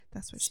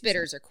That's what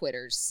Spitters are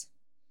quitters.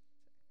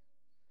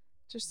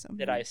 Just so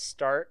Did I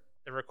start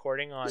the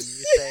recording on you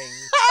saying?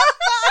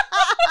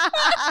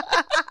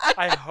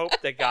 I hope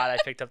to God I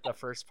picked up the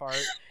first part.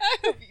 I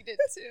hope you did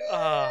too.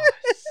 Oh, I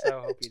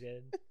so hope you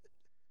did.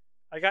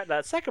 I got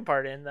that second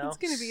part in though. It's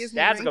gonna be his new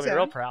Dad's gonna be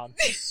real ringtone. proud.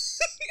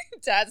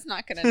 Dad's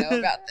not gonna know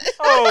about this.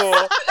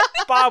 Oh,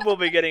 Bob will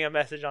be getting a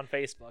message on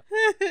Facebook.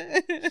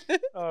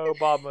 Oh,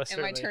 Bob most Am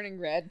certainly. I turning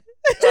red?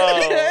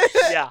 Oh,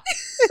 yeah.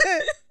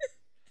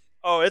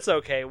 Oh, it's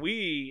okay.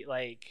 We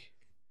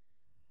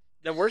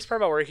the worst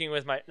part about working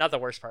with not the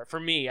worst part for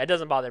me. It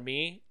doesn't bother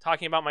me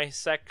talking about my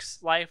sex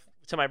life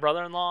to my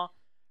brother-in-law,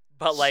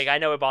 but I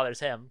know it bothers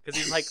him because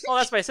he's like, "Oh,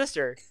 that's my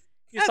sister."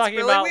 He's That's talking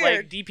really about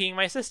weird. DPing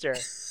my sister.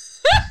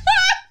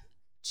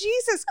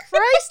 Jesus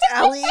Christ,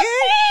 Elliot!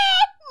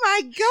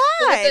 My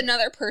God! With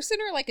another person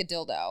or like a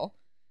dildo?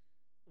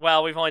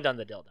 Well, we've only done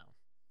the dildo.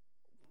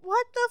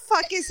 What the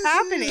fuck is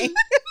happening?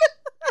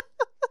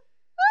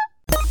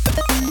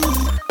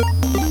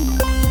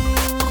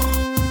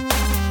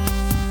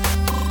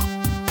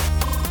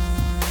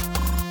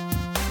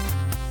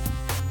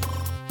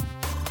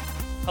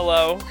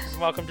 Hello,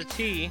 and welcome to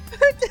Tea,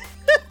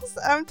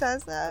 I'm and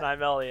Tessa.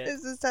 I'm Elliot.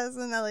 This is Tessa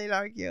and Elliot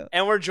Argue.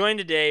 And we're joined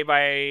today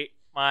by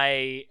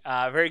my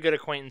very good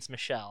acquaintance,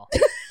 Michelle.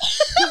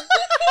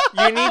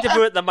 You need to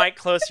put the mic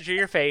closer to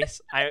your face.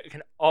 I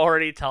can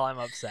already tell I'm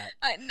upset.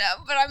 I know,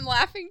 but I'm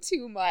laughing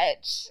too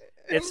much.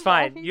 It's I'm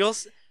fine.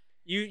 laughing.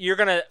 You're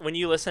gonna, when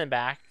you listen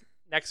back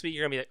next week,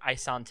 you're gonna be like, I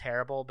sound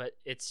terrible, but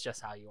it's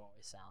just how you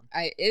always sound.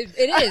 It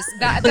is.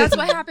 That's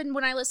what happened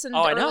when I listened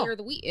Oh, I know. earlier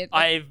the week.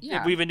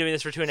 We've been doing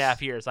this for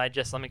 2.5 years.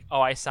 I'm like,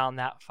 oh, I sound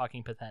that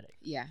fucking pathetic.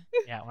 Yeah,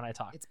 Yeah, when I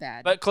talk. it's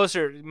bad. But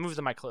closer, move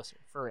the mic closer,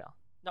 for real.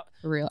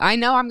 For real. I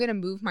know I'm gonna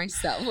move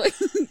myself.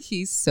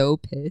 He's so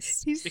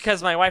pissed. He's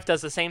Because my wife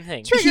does the same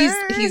thing. Trigger.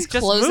 He's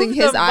Just closing move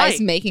his the eyes,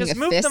 mic. making Just a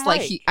move the fist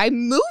like mic. I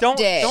moved Don't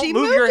it. don't She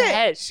move moved your it.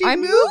 head. She I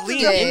moved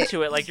Lean it.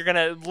 into it like you're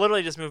gonna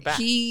literally just move back.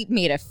 He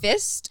made a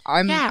fist.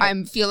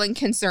 I'm feeling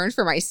concerned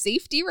for my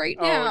safety right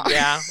now. Oh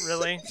yeah,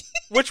 really?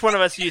 Which one of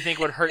us do you think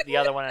would hurt the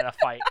other one in a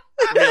fight?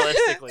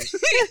 Realistically,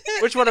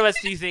 which one of us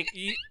do you think?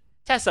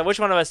 Tessa, which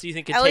one of us do you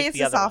think could take Elliot's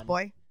the a other soft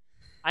one? boy.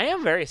 I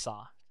am very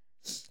soft.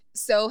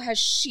 So has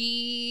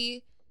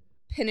she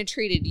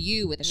penetrated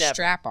you with a Never.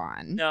 strap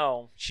on?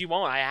 No, she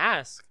won't. I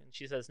ask, and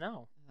she says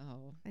no.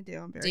 Oh, I do.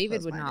 I'm very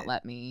David would not close-minded.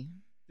 let me.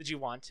 Did you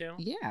want to?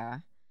 Yeah, I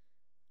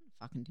don't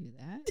fucking do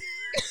that.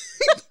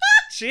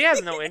 She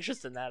has no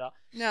interest in that at all.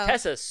 No.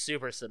 Tessa's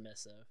super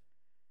submissive.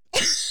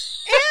 Ew!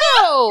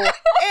 Ew!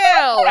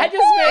 I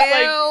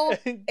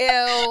just meant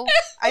Ew!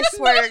 I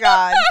swear to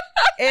God.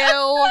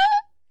 Ew.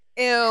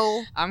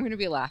 Ew. I'm gonna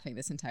be laughing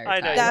this entire I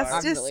time. know you That's are.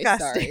 I'm really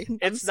disgusting. sorry.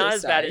 It's I'm so not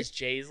as bad sorry. as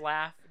Jay's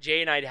laugh.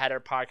 Jay and I had our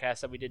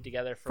podcast that we did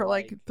together For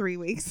like 3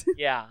 weeks.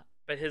 yeah,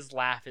 but his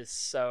laugh is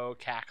so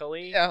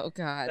cackly. Oh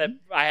God. That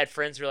I had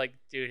friends who were like,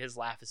 dude, his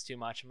laugh is too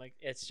much. I'm like,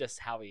 it's just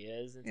how he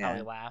is. It's how Yeah.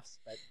 he laughs.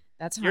 But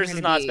That's how yours I'm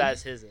is gonna not be. as bad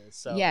as his is.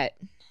 So Yet,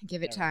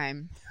 give it Yeah.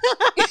 time.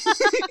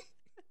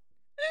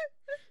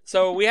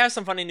 So we have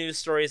some funny news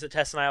stories that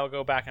Tess and I will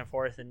go back and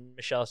forth, and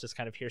Michelle's just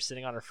kind of here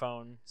sitting on her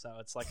phone. So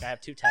it's like I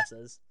have two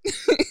Tessas.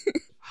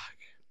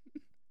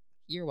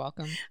 You're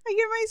welcome. I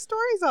get my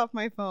stories off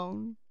my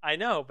phone. I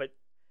know, but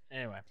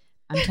anyway,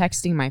 I'm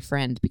texting my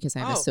friend because I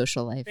have Oh, a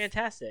social life.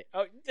 fantastic.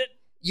 Oh,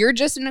 You're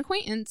just an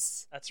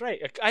acquaintance. that's right.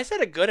 I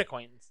said a good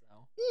acquaintance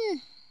though.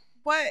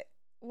 What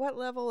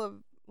level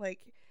of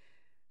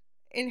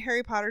in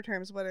Harry Potter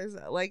terms, what is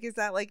that? Is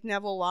that like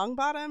Neville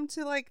Longbottom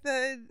to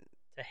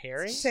To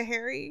Harry? to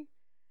Harry?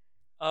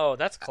 Oh,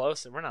 that's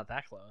close, and we're not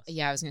that close.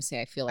 Yeah, I was gonna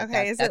say I feel like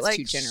Okay, is that's it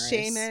too generous.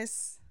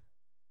 Seamus?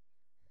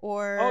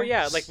 Or Oh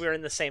yeah, like we were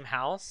in the same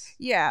house,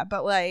 yeah,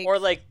 but or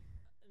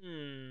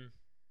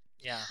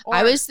yeah.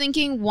 I was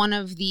thinking one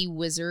of the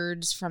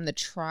wizards from the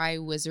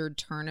Tri-Wizard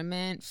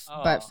tournament,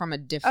 but Oh. from a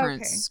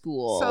different Okay.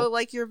 school. So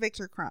like you're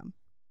Victor Crumb.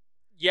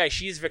 Yeah,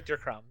 she's Victor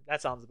Crumb.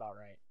 That sounds about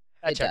right.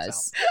 That it checks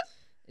does. out.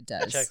 It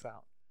That does. checks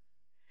out.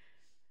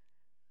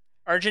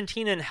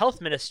 Argentina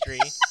Health Ministry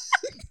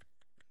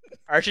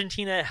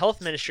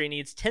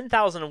needs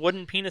 10,000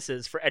 wooden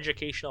penises for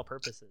educational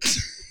purposes.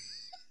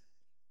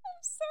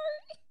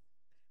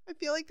 I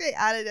feel like they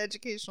added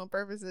educational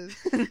purposes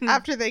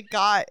after they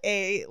got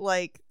a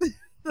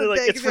They're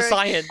like, it's for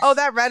science. Oh,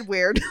 that read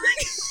weird.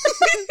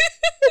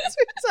 It's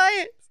for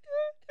science.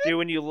 Dude,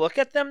 when you look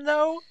at them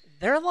though,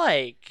 they're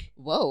like,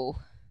 Whoa.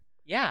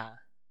 yeah.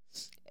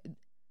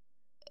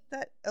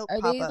 Are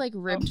Papa. they like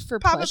ribbed for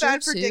Papa pleasure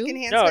bad for too? dick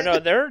enhancement? No,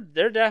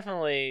 they're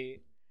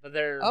definitely, but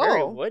they're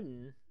very Oh.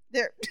 wooden.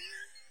 They're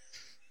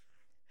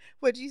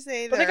What'd you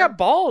say? But they got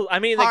balls. I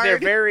mean, like they're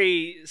hard.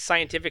 very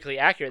scientifically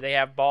accurate. They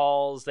have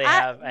balls. They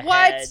have a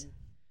what? head.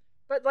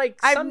 But like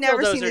I've some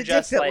never dildos seen are a dick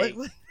just that like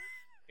look like.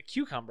 a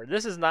cucumber.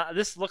 This is not.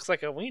 This looks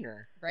like a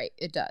wiener. Right,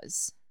 it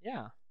does.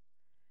 Yeah.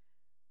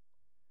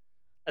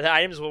 The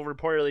items will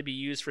reportedly be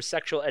used for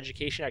sexual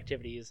education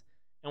activities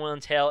and will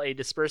entail a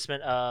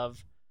disbursement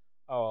of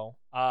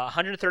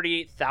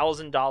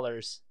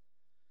 $138,000.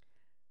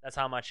 That's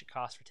how much it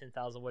costs for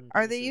 10,000 wooden.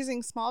 Are they pieces.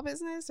 using small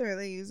business or are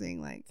they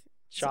using like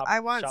Shop. I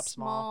want shop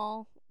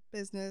small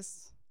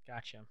business.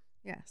 Gotcha.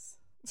 Yes.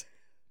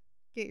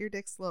 Get your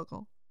dicks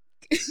local.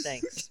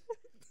 Thanks.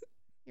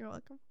 You're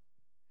welcome.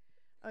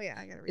 Oh yeah,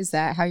 I gotta read. Is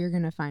that how you're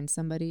gonna find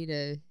somebody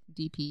to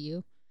DP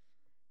you?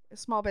 a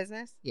small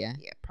business? Yeah.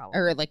 Yeah, probably.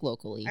 Or like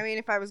locally. I mean,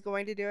 if I was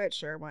going to do it,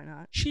 sure, why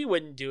not? She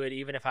wouldn't do it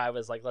even if I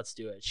was like, let's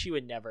do it. She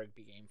would never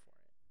be game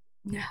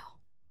for it.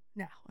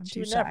 No, I'm She too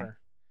would shy. never.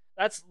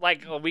 That's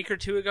like a week or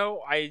two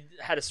ago. I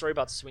had a story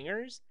about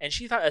swingers, and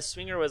she thought a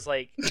swinger was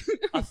like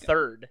a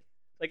third,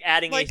 like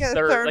adding Like a a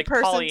third, third like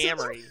person to-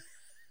 polyamory.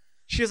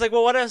 She was like,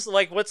 "Well, what is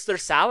like? What's their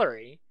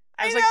salary?"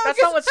 I was I like, know, "That's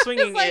 'cause not what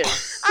swinging like-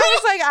 is. I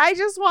was like, I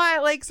just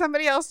want like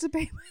somebody else to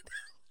pay my.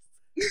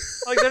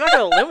 Like, they're not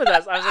gonna live with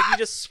us." I was like, "You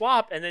just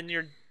swap, and then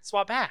you're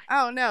swap back."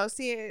 Oh no!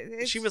 See,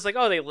 it's, She was like,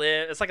 "Oh, they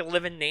live. It's like a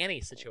live-in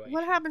nanny situation."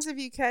 what happens if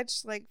you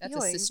catch like That's a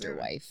feelings sister or-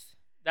 wife.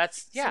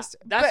 That's Sister-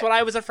 That's but what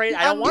I was afraid.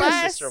 I don't want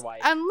a sister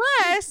wife.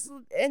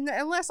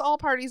 Unless all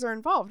parties are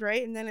involved,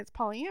 right? And then it's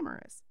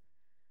polyamorous,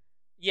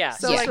 Yeah,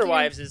 So, sister like, you-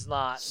 wives is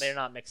not. They're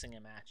not mixing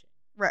and matching.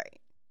 right?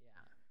 Yeah,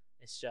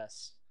 it's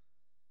just.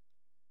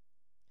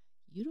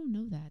 You don't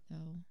know that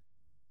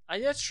though.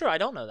 That's true. I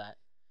don't know that.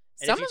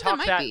 And Some if you of them talk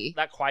might that be.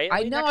 that quietly,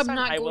 I know next I'm time,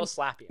 not I will going-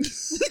 slap you.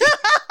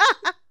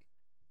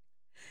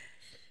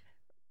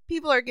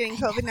 People are getting I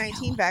never COVID-19 know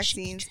what should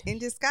vaccines be in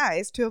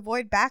disguise to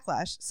avoid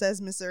backlash,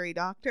 says Missouri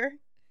doctor.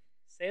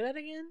 Say that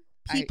again.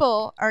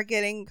 People are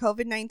getting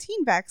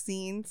COVID-19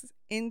 vaccines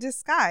in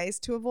disguise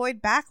to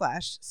avoid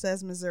backlash,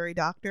 says Missouri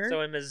doctor.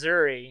 So in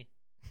Missouri,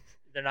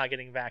 they're not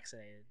getting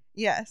vaccinated.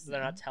 Yes.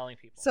 They're not telling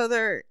people. So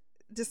they're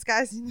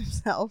disguising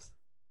themselves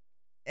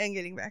and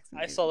getting I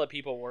vaccinated. saw that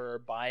people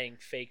were buying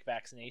fake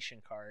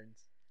vaccination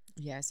cards.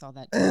 Yeah, I saw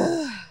that too.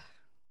 Ugh.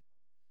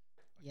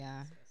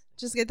 Yeah.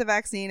 Just get the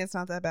vaccine. It's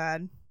not that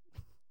bad.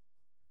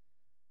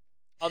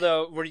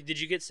 Although, did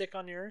you get sick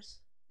on yours?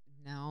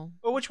 No.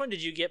 Oh, which one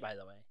did you get, by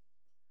the way?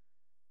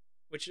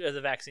 Which of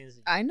the vaccines? Did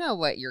you I know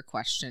what your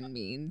question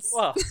means.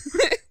 Well,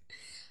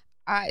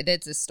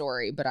 That's a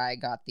story, but I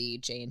got the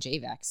J&J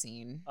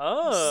vaccine.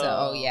 oh.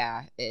 So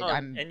yeah,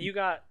 and you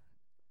got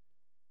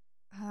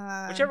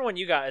Uh, whichever one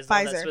you got is the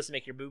one that's Pfizer. supposed to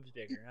make your boobs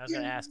bigger. I was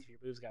going to ask if your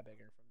boobs got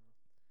bigger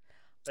from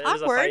but it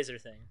was Awkward. a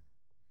Pfizer thing.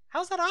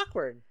 How's that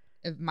awkward?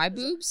 My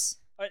boobs.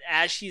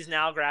 As she's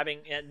now grabbing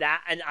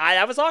that, and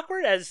that was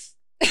awkward. As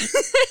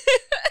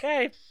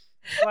okay,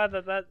 glad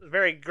that's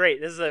very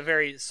great. This is a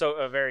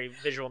very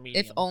visual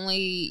medium. If only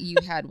you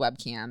had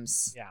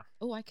webcams. Yeah.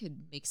 Oh, I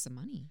could make some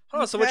money.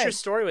 Hold on. So what's your Okay.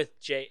 story with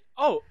Jay?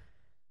 Oh,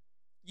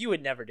 you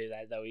would never do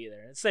that though either.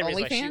 It's the same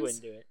reason why she OnlyFans?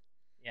 wouldn't do it.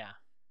 Yeah.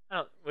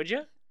 Oh, would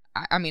you?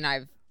 I mean,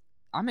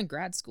 I'm in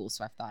grad school,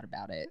 so I've thought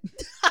about it.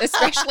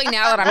 Especially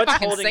now that I'm What's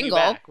fucking holding you single.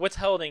 back? What's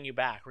holding you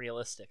back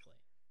realistically?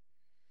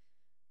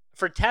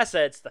 For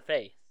Tessa, it's the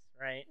face,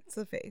 right? It's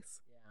the face.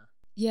 Yeah.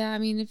 Yeah, I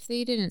mean, if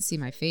they didn't see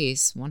my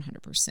face,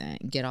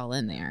 100% get all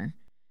in there.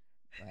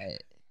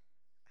 But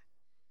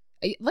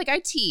I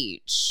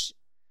teach.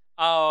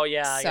 Oh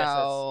yeah. I guess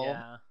So- that's,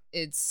 yeah.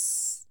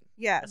 It's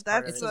Yeah, That's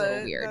part of that's it. It's a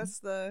little weird. That's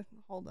the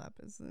hold up.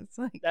 It's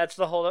like That's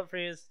the hold up for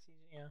you.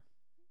 Yeah.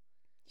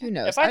 who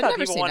knows? If I I'd thought never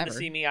people say wanted never. to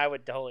see me, I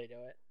would totally do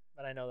it.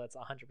 But I know that's 100%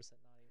 not even.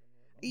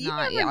 You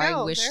Not, never I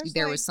know. wish There's,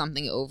 there like- was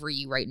something over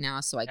you right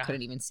now, so I Yeah.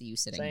 couldn't even see you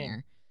sitting Same.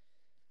 there.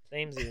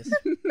 Samesies.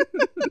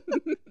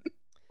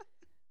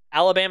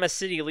 Alabama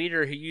city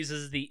leader who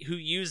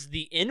used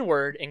the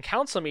N-word in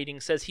council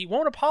meetings says he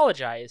won't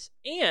apologize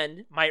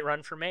and might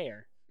run for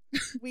mayor.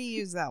 we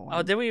use that one.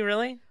 Oh, did we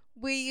really?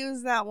 We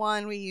use that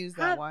one. We use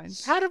that one.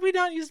 How did we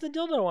not use the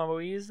dildo one, but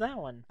we used that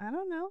one? I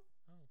don't know.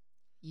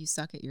 You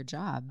suck at your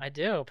job. I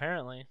do,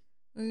 apparently.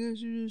 I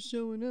guess you're just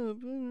showing up.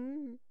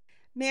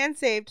 Man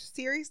saved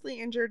seriously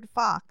injured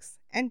fox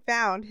and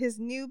found his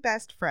new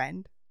best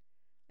friend.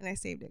 And I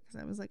saved it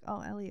because I was like,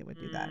 oh, Elliot would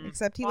do that.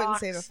 Except he wouldn't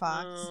save a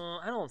fox. No,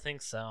 I don't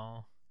think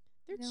so.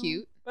 They're No.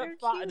 cute. But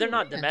They're they're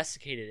not cute.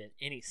 domesticated in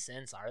any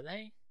sense, are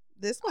they?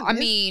 This one I is.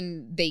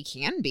 mean, they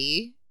can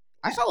be.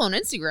 I Yeah. follow an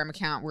Instagram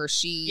account where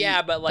she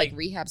Yeah, but like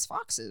rehabs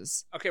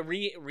foxes. okay,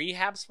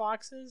 rehabs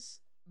foxes.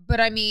 But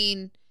I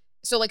mean,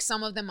 so like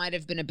some of them might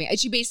have been abandoned.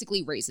 She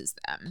basically raises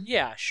them.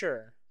 Yeah,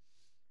 sure.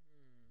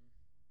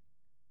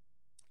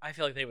 I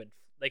feel like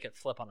they could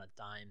flip on a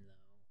dime though.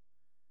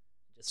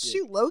 Just be like-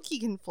 Shoot, Loki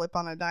can flip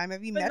on a dime.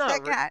 Have you But met not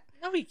that re- cat?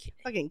 No, he can't.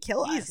 Fucking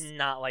kill us. He's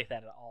not like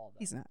that at all. Though.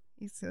 He's not.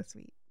 He's so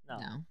sweet. No.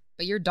 No.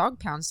 But your dog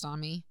pounced on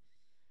me.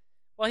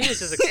 Well, he was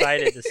just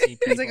excited to see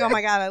people. He's like, oh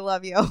my god, I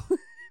love you.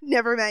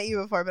 Never met you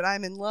before, but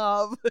I'm in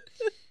love.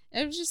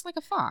 It was just like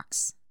a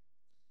fox.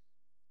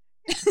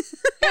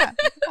 Yeah,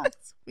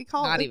 fox. We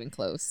call Not it. even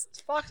close.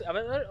 Fox. I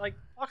mean,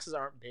 foxes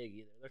aren't big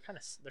either.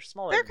 They're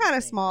smaller. They're than you kind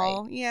of think.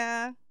 small.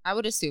 Yeah, I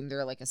would assume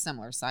they're like a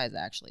similar size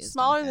actually. as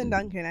smaller Duncan. than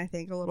Duncan, I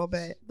think, a little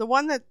bit. The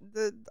one that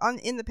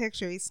in the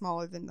picture, he's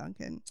smaller than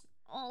Duncan.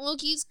 Oh,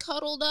 look, he's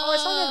cuddled up. Oh,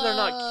 it's not that they're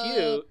not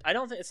cute. I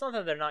don't think it's not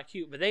that they're not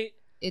cute, but they.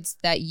 It's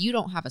that you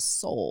don't have a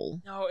soul.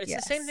 No, it's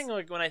the same Yes. thing.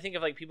 Like when I think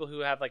of like people who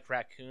have like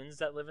raccoons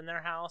that live in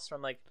their house, where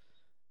I'm like,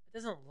 it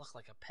doesn't look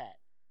like a pet.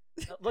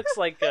 It looks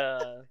like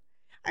a.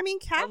 I mean,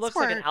 It cats looks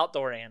like an weren't.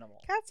 outdoor animal.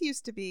 Cats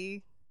used to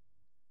be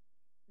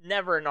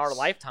never in our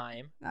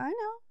lifetime. I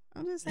know.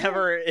 I'm just saying.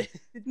 Never.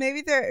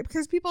 Maybe they're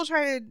because people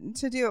try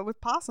to do it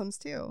with possums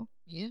too.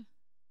 Yeah.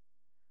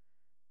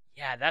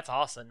 Yeah, that's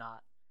also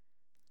not.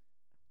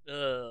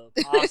 Ugh,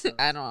 awesome.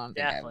 I don't think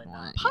Definitely I would not.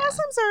 want.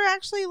 Possums are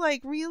actually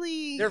like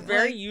really. They're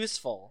very like,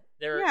 useful.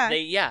 Yeah.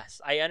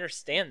 Yes, I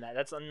understand that.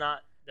 I'm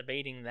not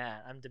debating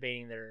that. I'm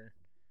debating their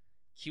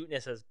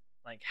cuteness as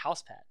like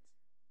house pets.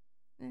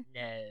 Eh.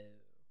 No.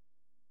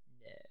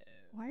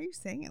 Why are you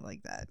saying it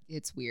like that?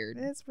 It's weird.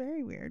 It's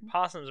very weird.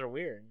 Possums are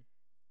weird.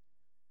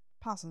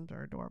 Possums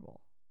are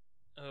adorable.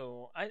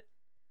 Oh, I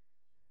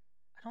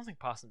don't think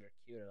possums are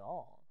cute at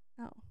all.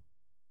 Oh,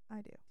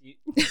 I do. You-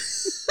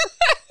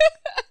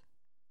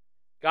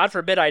 God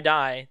forbid I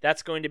die.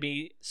 That's going to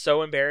be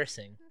so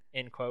embarrassing.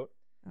 End quote.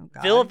 Oh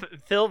God.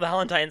 Phil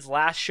Valentine's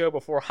last show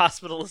before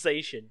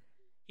hospitalization.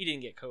 He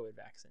didn't get COVID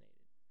vaccinated.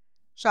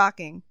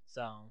 Shocking.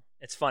 So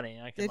it's funny.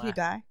 I can Did he laugh.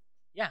 die?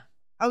 Yeah.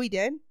 Oh, he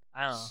did.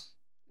 I don't know.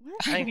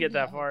 What? I didn't get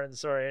that know. far in the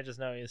story. I just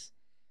know he's.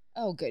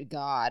 Oh, good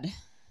God.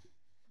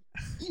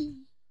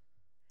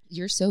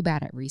 You're so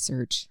bad at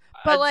research.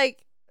 But I-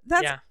 like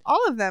that's yeah.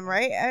 all of them,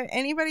 right?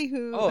 Anybody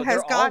who Oh, has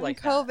they're all gotten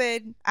like that.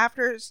 COVID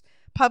after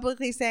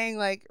publicly saying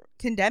like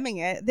condemning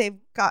it, they've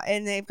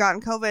gotten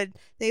COVID.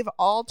 They've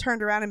all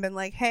turned around and been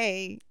like,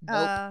 "Hey,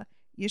 Nope.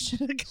 you should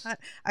have got.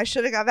 I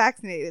should have got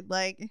vaccinated."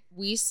 Like,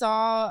 We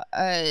saw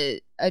a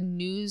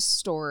news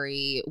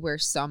story where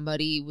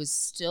somebody was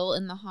still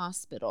in the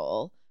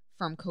hospital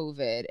from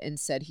COVID and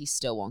said he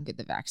still won't get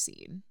the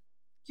vaccine.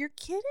 you're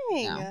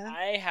kidding. No.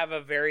 I have a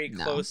very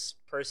No. close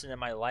person in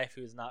my life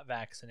who's not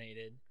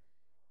vaccinated,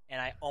 and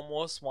I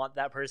almost want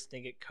that person to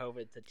get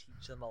COVID to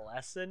teach them a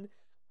lesson.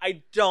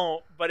 I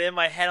don't, but in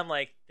my head, I'm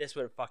like, this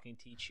would fucking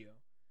teach you,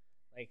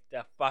 like,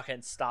 to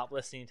fucking stop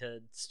listening to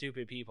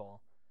stupid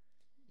people,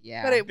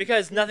 Yeah. But it-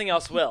 because nothing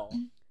else will,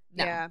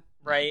 No. Yeah.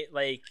 right?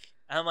 Like,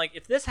 I'm like,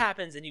 if this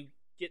happens and you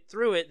get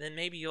through it, then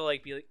maybe you'll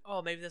like be like,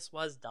 oh, maybe this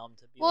was dumb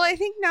to be. Well, like, I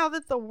think now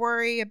that the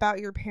worry about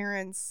your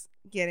parents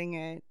getting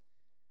it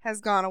has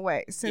gone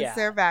away since Yeah.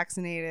 they're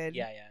vaccinated.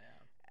 yeah.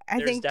 I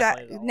There's think that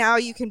definitely a lot now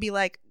of you that. can be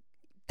like,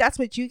 that's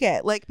what you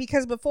get. Like,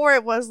 because before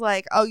it was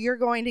like, oh, you're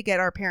going to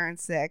get our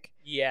parents sick.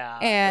 Yeah,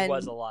 And- there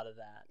was a lot of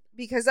that.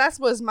 Because that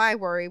was my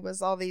worry,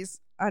 was all these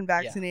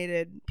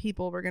unvaccinated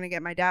people were going to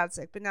get my dad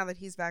sick. But now that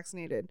he's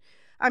vaccinated,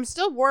 I'm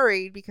still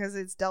worried because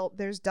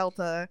there's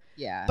Delta.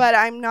 Yeah. But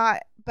I'm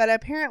not. But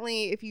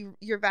apparently, if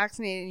you're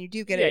vaccinated and you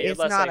do get Yeah, it, you're it's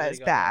less not likely as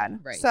to go bad. down.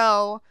 Right.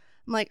 So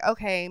I'm like,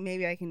 okay,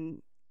 maybe I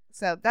can.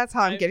 So that's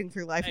how I'm I- getting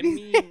through life. I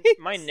mean,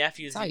 my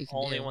nephew's That's all the you can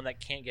only do. one that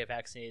can't get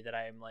vaccinated that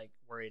I'm like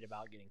worried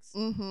about getting sick.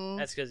 Mm-hmm.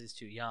 That's because he's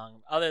too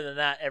young. Other than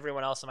that,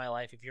 everyone else in my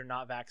life, if you're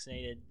not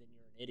vaccinated, then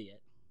you're an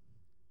idiot.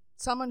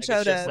 Someone Like, showed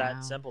it's just a. Wow.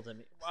 that simple to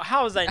me. Well,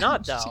 how is I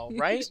not though?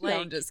 Right? No, Like,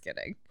 I'm just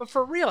kidding. but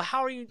for real,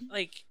 how are you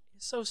like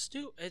it's so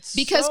stupid? It's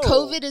Because so-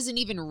 COVID isn't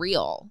even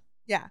real.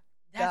 Yeah.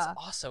 That's Duh.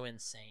 also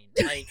insane.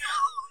 Like,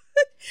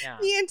 yeah.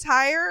 The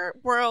entire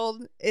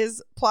world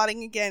is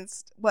plotting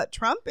against what,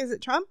 Trump? Is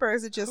it Trump or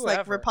is it just like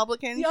Whoever.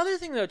 Republicans? The other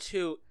thing though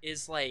too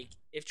is like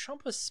if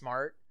Trump was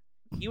smart,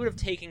 he would have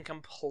taken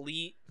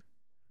complete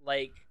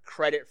like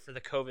credit for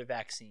the COVID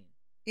vaccine,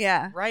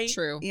 Yeah. right?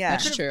 True. Yeah. He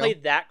That's could have true.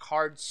 played that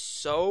card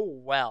so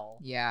well.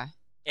 Yeah.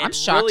 And I'm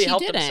shocked really he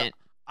helped himself. didn't.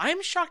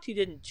 I'm shocked he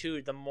didn't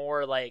too. The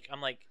more like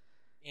I'm like,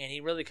 man,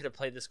 he really could have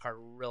played this card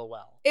real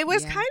well. It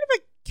was Yeah. kind of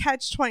a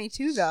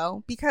catch-22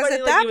 though, because But, at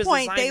like, that it was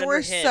point designed they under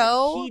were him.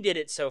 so He did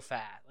it so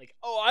fast. Like,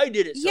 oh, I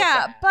did it so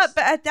yeah, fast.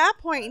 but at that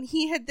point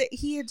he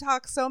had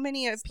talked so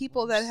many of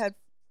people that had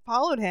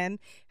followed him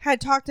had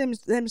talked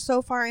them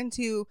so far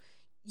into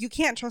you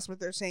can't trust what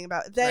they're saying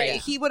about that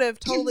Right. he would have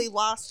totally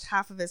lost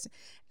half of his.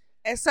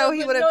 And so No, he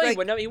but would have no,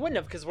 like he wouldn't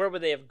have because where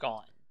would they have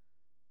gone?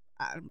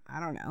 I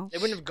don't know. They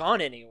wouldn't have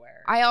gone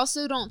anywhere. I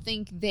also don't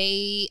think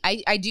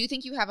I do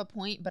think you have a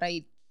point, but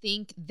I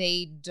think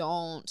they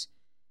don't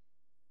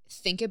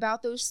think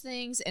about those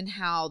things and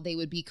how they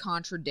would be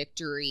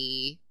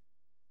contradictory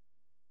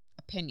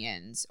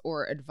opinions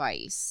or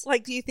advice.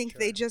 Like, do you think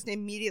they Sure. just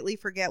immediately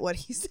forget what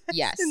he said?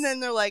 Yes. And then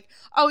they're like,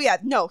 oh, yeah,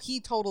 no, he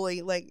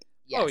totally, like,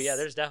 Oh Yes. yeah,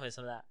 there's definitely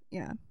some of that.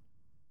 yeah.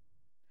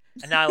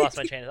 And now I lost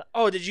my train of thought.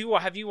 Oh,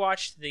 have you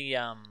watched the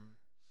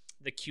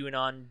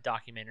QAnon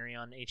documentary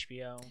on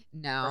HBO?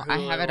 No, or I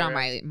Hulu have or it on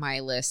whatever. my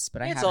list,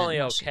 but I It's haven't only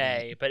watched it yet.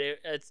 okay, but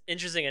it's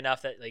interesting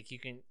enough that like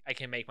I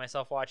can make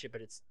myself watch it,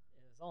 but it's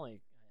only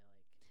like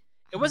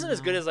it wasn't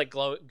as good as like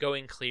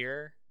Going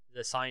Clear,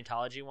 the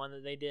Scientology one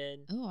that they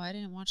did. Oh, I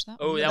didn't watch that.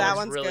 Oh, one. that, That one's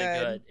one's really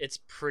good. good. It's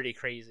pretty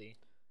crazy.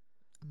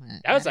 I'm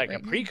gonna That was add like it a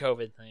right now.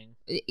 pre-COVID thing.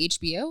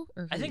 HBO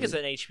or I think Hulu? it's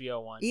an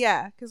HBO one.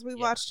 Yeah, because we Yeah.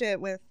 watched it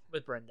with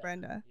with Brenda.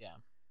 Brenda. Yeah.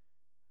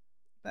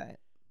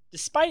 But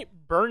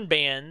Despite burn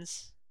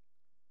bans,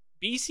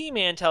 BC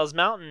man tells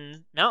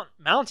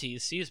Mounties,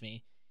 excuse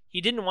me,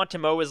 he didn't want to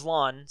mow his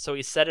lawn, so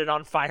he set it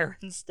on fire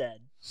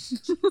instead.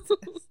 so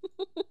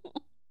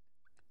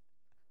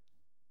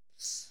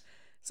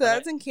Okay.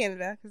 that's in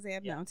Canada because they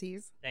have Yeah.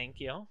 Mounties. Thank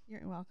you.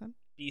 You're welcome.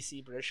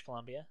 BC, British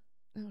Columbia.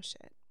 Oh,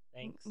 shit.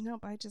 Thanks.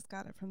 Nope, I just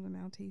got it from the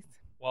Mounties.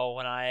 Well,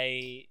 when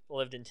I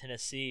lived in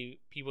Tennessee,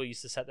 people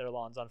used to set their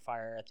lawns on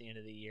fire at the end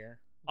of the year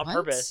on What?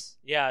 purpose.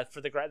 Yeah,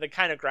 for the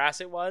kind of grass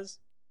it was,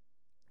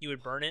 you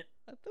would burn it.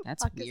 What the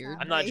That's fuck is weird.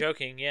 I'm not happening?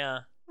 joking. Yeah,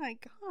 My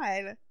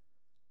God.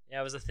 yeah,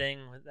 it was a thing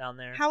down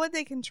there How would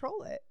they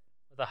control it?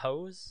 with a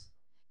hose.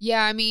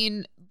 Yeah, I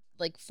mean,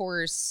 like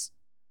forest.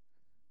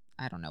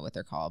 I don't know what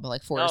they're called, but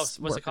like forest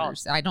what's it called?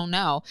 workers. I don't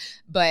know,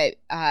 but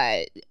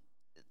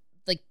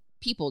like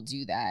people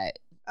do that,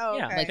 Oh,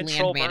 Yeah, okay. like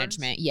Control land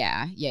management.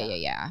 Yeah.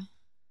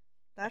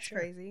 That's Sure.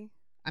 crazy.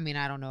 I mean,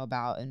 I don't know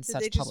about in Did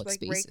such they just public like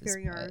spaces.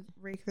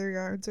 rake their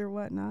yards or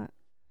whatnot?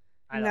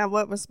 I And don't. that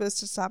what was supposed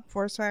to stop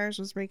forest fires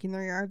was raking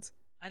their yards?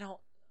 I don't.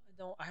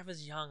 I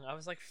was young. I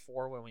was like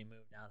 4 when we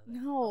moved out of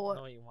there. No. I don't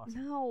know what you want.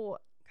 No.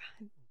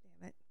 God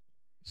damn it.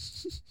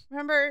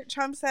 Remember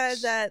Trump said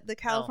that the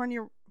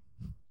California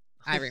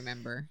I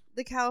remember.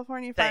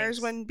 fires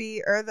Thanks. wouldn't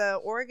be, or the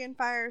Oregon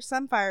fires,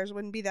 some fires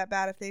wouldn't be that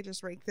bad if they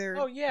just rake their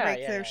Oh, yeah, rake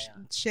yeah, their yeah,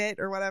 yeah. shit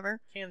or whatever.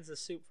 Cans of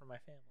soup for my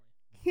family.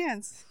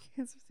 Cans.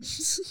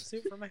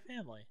 Soup for my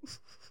family.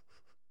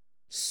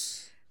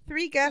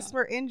 3 guests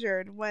were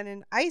injured when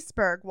an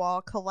iceberg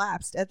wall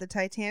collapsed at the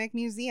Titanic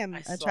Museum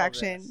I saw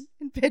attraction this.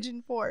 in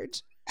Pigeon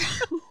Forge.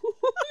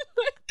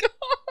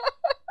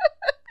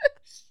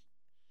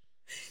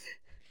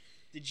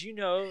 Did you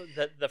know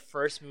that the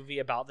first movie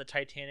about the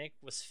Titanic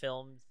was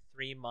filmed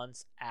 3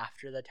 months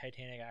after the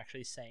Titanic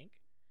actually sank?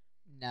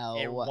 No.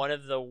 And one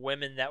of the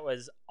women that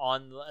was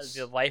on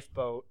the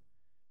lifeboat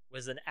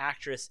was an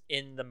actress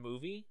in the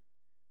movie.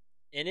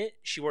 In it,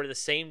 she wore the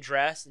same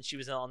dress and she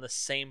was on the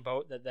same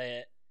boat that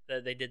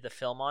they did the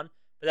film on.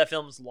 But that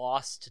film's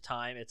lost to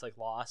time. It's like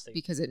lost.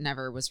 Because it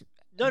never was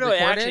No, it actually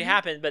recorded?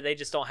 happened, but they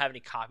just don't have any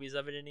copies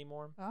of it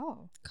anymore.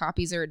 Oh.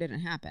 copies or it didn't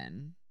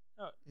happen.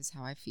 Oh. Is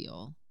how I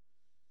feel.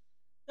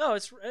 No,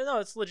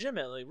 it's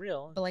legitimately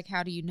real. But like,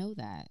 how do you know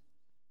that?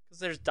 Because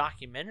there's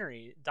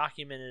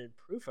documented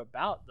proof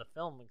about the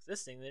film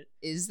existing. That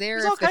Is there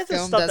There's all if the kinds of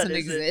film stuff that doesn't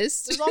isn't-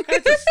 exist? there's all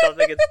kinds of stuff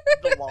that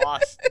gets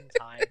lost in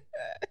time.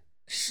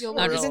 You'll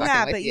I'm believe just in fucking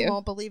that, with but you you.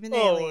 won't believe in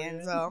Oh,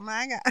 aliens. yeah. Oh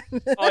my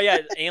God. Oh yeah,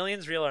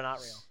 aliens real or not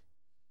real?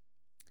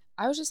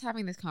 I was just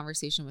having this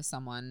conversation with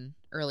someone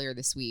earlier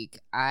this week.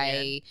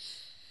 I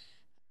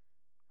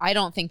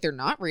don't think they're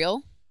not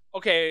real.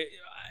 Okay,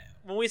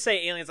 when we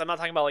say aliens, I'm not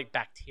talking about like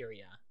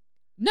bacteria.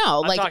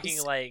 No, I'm like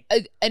talking like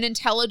an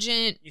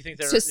intelligent you think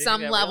they're to you think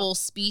some they're level real?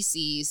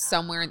 species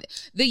somewhere.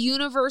 The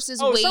universe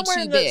is Oh, way somewhere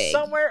too in big.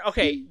 somewhere.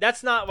 Okay,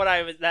 that's not what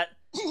I was that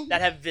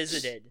have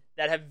visited.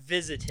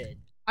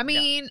 I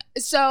mean,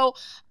 so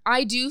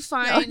I do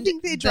find. No, I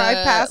think they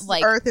drive past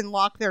like. Earth and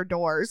lock their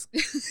doors.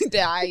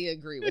 I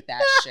agree with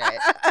that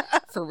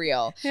shit for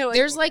real. They're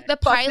There's like the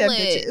 "Fuck them pilot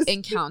bitches."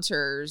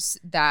 encounters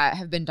that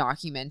have been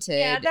documented.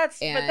 Yeah, but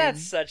and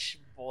that's such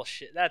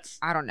bullshit. That's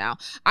I don't know.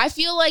 I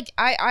feel like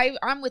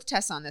I'm with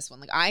Tess on this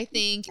one. Like I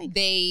think Thanks.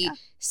 they Yeah.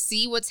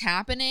 see what's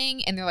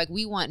happening and they're like,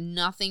 we want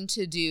nothing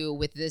to do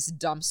with this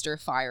dumpster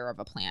fire of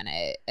a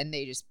planet, and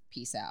they just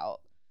peace out.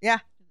 Yeah.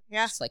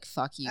 Just like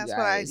fuck you That's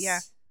guys. what yeah.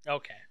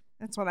 okay.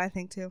 That's what I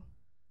think too.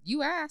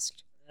 You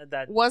asked.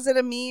 That Was it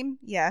a meme?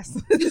 Yes.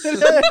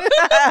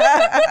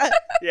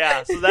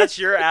 yeah. So that's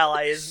your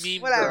ally is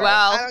meme Whatever. girl.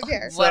 Well, I don't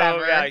care. So,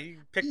 whatever. yeah, you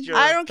picked your.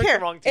 I don't picked care.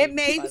 The wrong team, It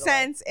made by the way.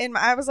 sense, and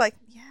I was like,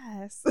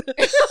 yes.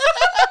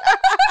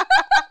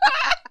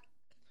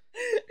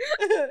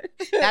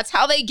 That's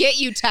how they get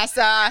you,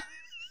 Tessa.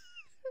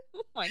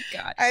 Oh my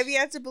god. I've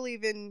yet to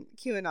believe in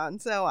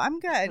QAnon, so I'm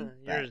good.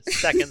 You're but-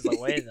 seconds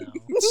away though.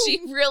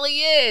 She really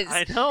is.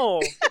 I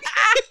know.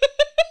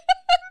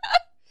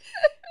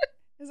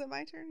 Is it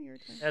my turn or your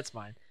turn? That's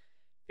mine.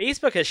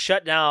 Facebook has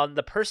shut down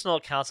the personal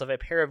accounts of a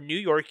pair of New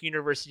York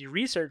University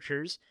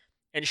researchers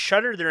and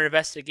shuttered their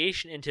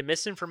investigation into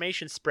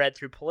misinformation spread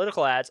through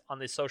political ads on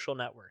the social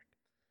network.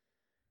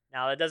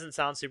 Now, that doesn't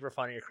sound super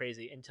funny or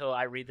crazy until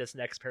I read this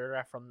next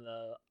paragraph from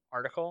the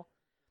article.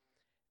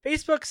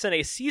 Facebook sent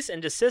a cease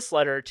and desist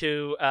letter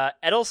to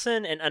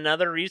Edelson and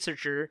another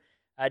researcher,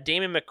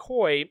 Damon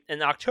McCoy,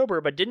 in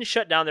October, but didn't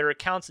shut down their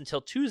accounts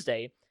until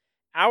Tuesday,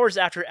 hours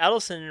after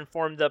Edelson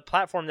informed the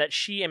platform that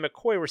she and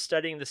McCoy were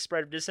studying the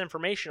spread of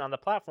disinformation on the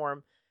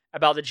platform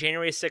about the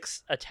January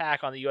 6th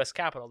attack on the U.S.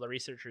 Capitol, the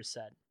researchers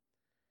said.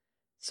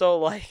 So,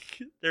 like,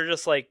 they're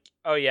just like,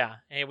 oh, yeah,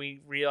 hey,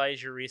 we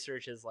realize your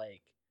research is,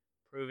 like,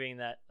 proving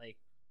that, like,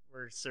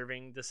 we're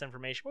serving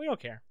disinformation, but we don't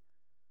care.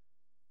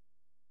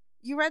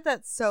 You read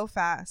that so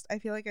fast. I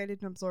feel like I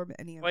didn't absorb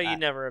any of Well, that. you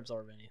never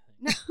absorb anything.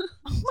 No.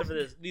 Except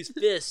for these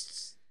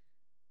fists.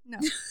 No.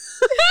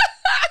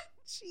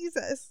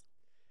 Jesus.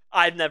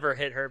 I've never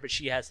hit her, but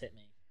she has hit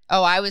me.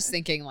 Oh, I was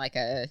thinking like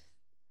a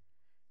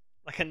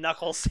Like a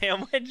knuckle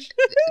sandwich.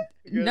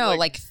 no,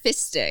 like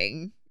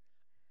fisting.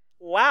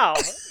 Wow.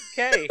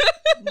 Okay.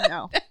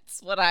 No.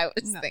 That's what I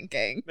was No.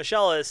 thinking.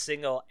 Michelle is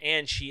single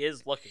and she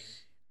is looking.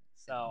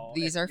 So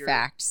These if are you're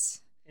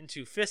facts.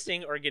 into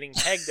fisting or getting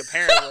pegged,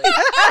 apparently.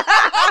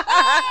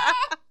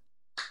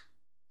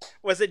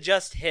 Was it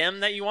just him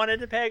that you wanted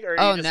to peg, or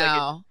Oh you just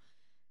no,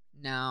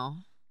 no.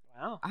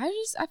 Wow. I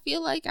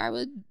feel like I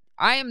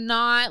I am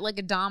not like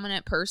a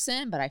dominant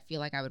person, but I feel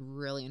like I would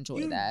really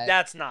enjoy that.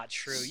 That's not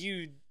true.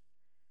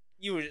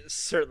 You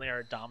certainly are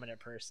a dominant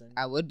person.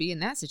 I would be in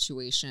that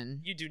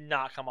situation. You do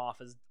not come off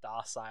as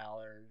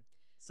docile or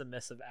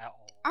submissive at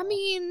all. I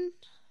mean,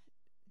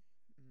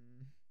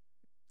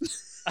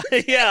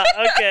 yeah,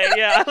 okay,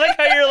 yeah. I like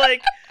how you're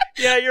like,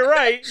 yeah, you're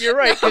right. You're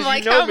right, because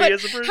like, you know me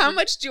as a person. How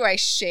much do I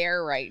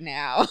share right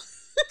now?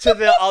 To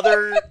the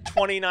other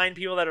 29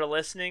 people that are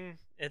listening,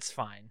 it's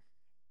fine.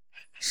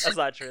 That's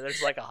not true.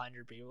 There's like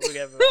 100 people. We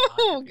have 100 Oh,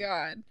 people.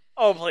 God.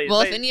 Oh, please.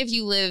 Well, if any of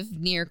you live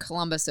near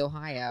Columbus,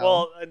 Ohio.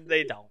 Well,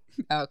 they don't.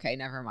 Okay,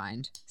 never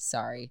mind.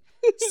 Sorry.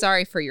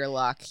 Sorry for your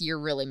luck. You're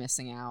really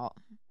missing out.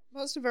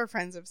 Most of our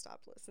friends have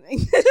stopped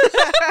listening.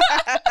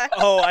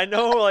 Oh, I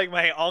know, like,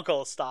 my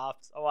uncle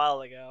stopped a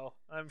while ago.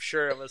 I'm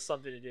sure it was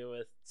something to do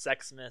with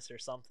Sexmas or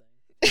something.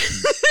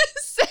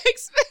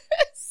 Sexmas.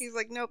 He's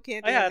like, nope,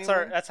 can't Oh, do yeah, it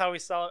anymore. that's how we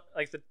saw it,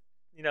 like,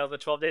 the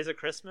 12 days of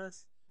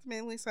Christmas. It's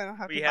mainly so I don't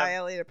have We to have- buy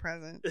Elliot a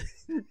present.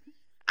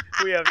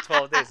 We have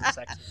 12 days of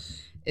Sexmas.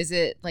 Is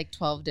it like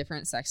 12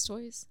 different sex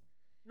toys?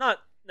 Not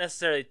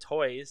necessarily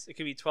toys. It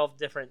could be 12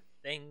 different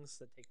things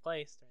that take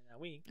place during that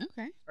week.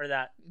 Okay. Or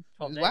that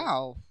 12 days.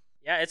 Wow.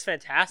 Yeah, it's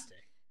fantastic.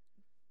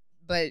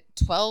 But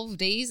 12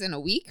 days in a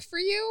week for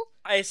you?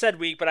 I said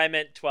week, but I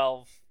meant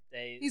 12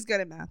 days. He's good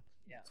at math.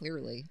 Yeah.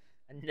 Clearly.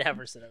 I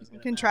never said I was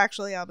going to.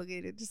 Contractually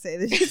obligated to say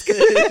that he's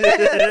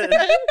good.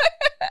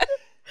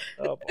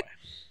 Oh, boy.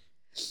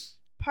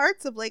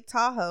 Parts of Lake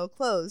Tahoe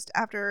closed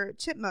after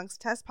chipmunks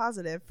test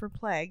positive for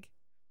plague.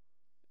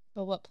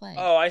 But what plague?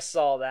 Oh, I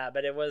saw that,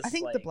 but it was I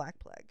think like, the Black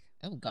Plague.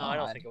 Oh, No, God. I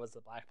don't think it was the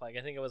Black Plague.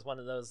 I think it was one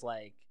of those,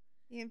 like,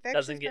 The infectious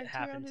Doesn't get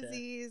bacterial happen to-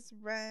 disease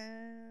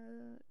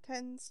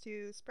tends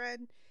to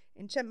spread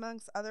in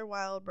chipmunks, other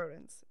wild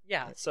rodents.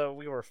 yeah, so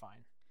we were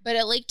fine. But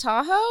at Lake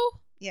Tahoe?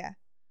 Yeah.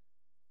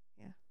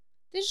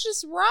 There's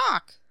just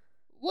rock.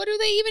 What do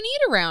they even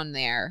eat around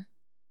there?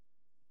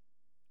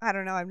 I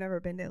don't know. I've never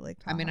been to Lake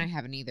Tahoe. I mean, I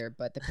haven't either,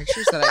 but the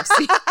pictures that I've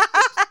seen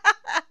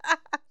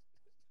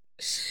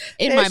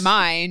in my There's-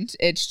 mind,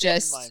 it's In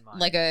just my mind.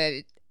 like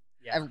a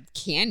Yeah.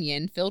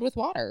 canyon filled with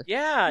water.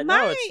 Yeah,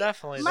 no, it's My-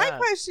 definitely My that.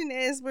 question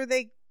is, were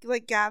they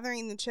like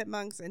gathering the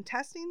chipmunks and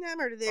testing them,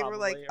 or did they were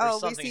like, Probably, or oh, we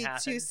something see two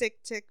happened. sick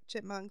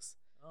chipmunks,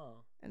 Oh.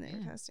 and they were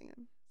Yeah. testing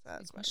them? So Good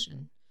that's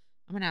question.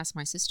 I'm going to ask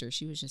my sister.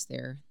 She was just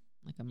there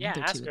like a month Yeah,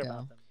 or ask two her ago.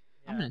 about them.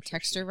 I'm Yeah, going to sure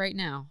text she- her right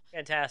now.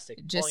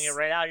 Fantastic. Just- Pulling it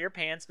right out of your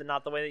pants, but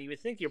not the way that you would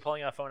think you're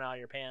pulling a phone out of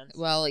your pants.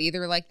 Well,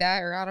 either like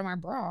that or out of my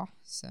bra.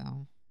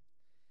 So.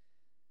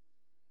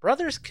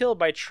 Brothers killed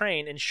by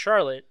train in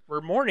Charlotte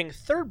were mourning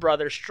third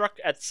brother struck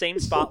at same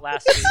spot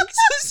last week.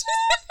 Oh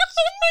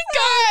my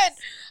God.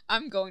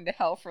 I'm going to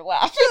hell for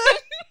laughing.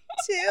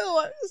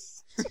 Two.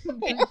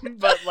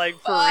 But, like,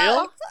 for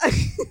real?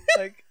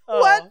 Like, oh.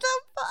 What the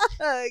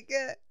fuck?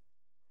 Their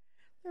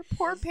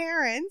poor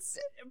parents.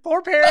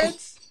 Poor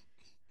parents.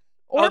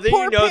 Or Oh, then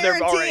poor you know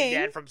they're already parenting.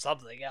 dead from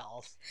something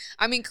else.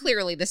 I mean,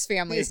 clearly this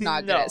family is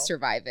not good No. at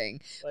surviving.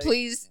 Like,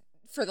 Please,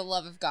 for the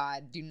love of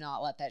God, do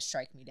not let that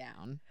strike me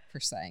down for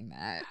saying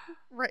that.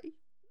 Right.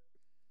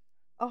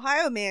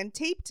 Ohio man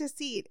taped to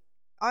seat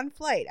on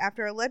flight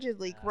after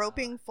allegedly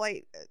groping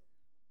flight.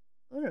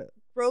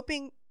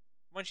 Groping.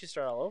 Why don't you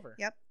start all over?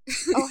 Yep.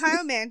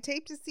 Ohio man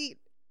taped to seat.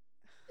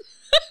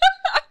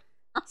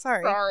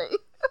 Sorry. Sorry.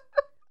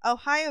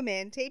 Ohio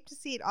man taped a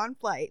seat on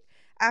flight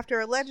after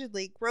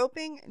allegedly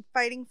groping and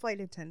fighting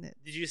flight attendant.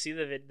 Did you see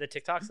the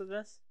TikToks of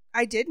this?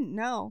 I didn't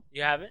know.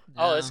 You haven't?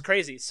 No. Oh, it's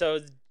crazy. So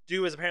the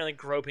dude was apparently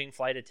groping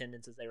flight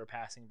attendants as they were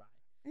passing by.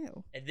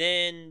 Ew. And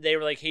then they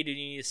were like, hey, dude,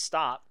 you need to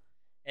stop.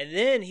 And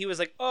then he was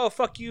like, oh,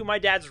 fuck you. My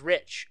dad's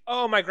rich.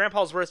 Oh, my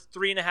grandpa's worth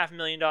 $3.5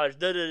 million. Da,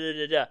 da, da,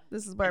 da, da.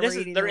 This is why And we're this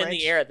is, eating they're the in the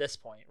rich. air at this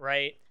point,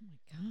 right?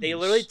 Oh my They gosh.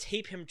 literally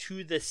tape him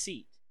to the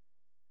seat.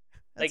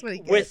 That's what he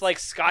Like, gets. with, like,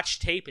 scotch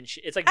tape and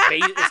shit. It's like,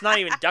 it's not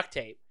even duct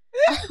tape.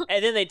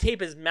 And then they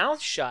tape his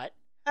mouth shut.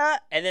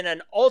 And then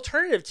an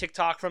alternative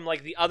TikTok from,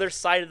 like, the other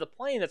side of the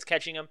plane that's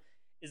catching him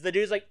is the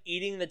dude's, like,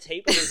 eating the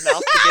tape with his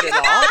mouth to get it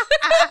off.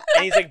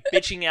 And he's, like,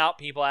 bitching out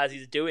people as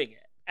he's doing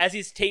it. As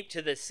he's taped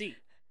to the seat.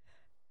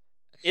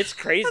 It's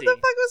crazy. What the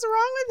fuck was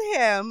wrong with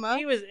him?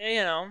 He was,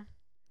 you know,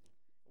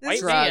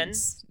 This white man.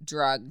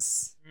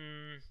 Drugs.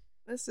 Mm,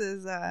 This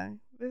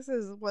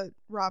is what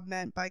Rob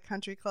meant by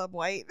country club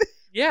white.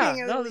 yeah,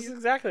 Being no, a- this is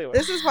exactly what.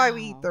 This is why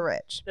we eat the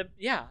rich.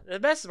 The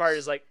best part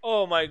is like,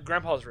 oh, my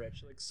grandpa's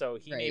rich. Like, so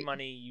he Right. made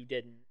money, you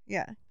didn't.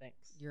 Yeah, Thanks.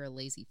 You're a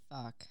lazy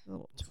fuck.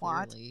 little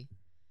twat. Clearly.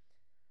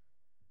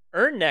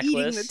 Earn necklace.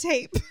 Eating the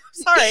tape.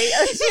 Sorry,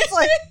 it's just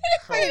like Oh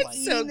fucking my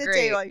eating So the great.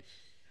 tape. Like,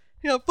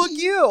 fuck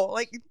you,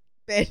 like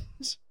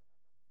bitch.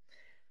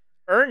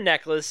 Urn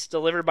necklace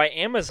delivered by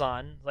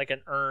Amazon, like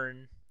an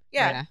urn.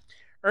 Yeah.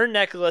 Urn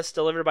necklace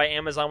delivered by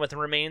Amazon with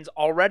remains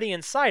already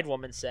inside,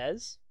 woman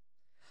says.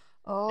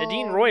 Oh,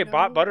 Nadine Roy no.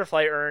 bought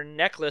butterfly urn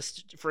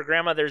necklace for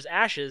grandmother's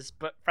ashes,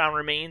 but found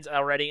remains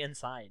already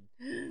inside.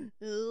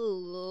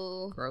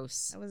 Ooh.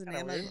 Gross. That was an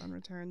Kinda weird. Amazon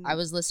return. I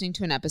was listening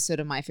to an episode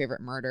of My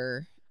Favorite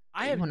Murder.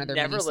 I have One of their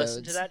never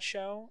listened to minisodes. that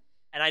show,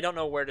 and I don't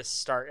know where to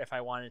start if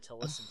I wanted to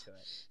listen to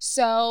it.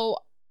 So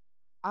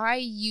I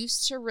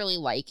used to really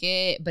like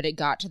it, but it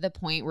got to the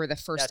point where the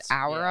first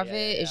hour of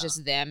it is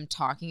just them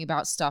talking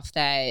about stuff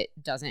that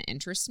doesn't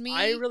interest me.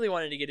 I really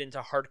wanted to get into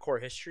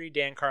hardcore history,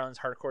 Dan Carlin's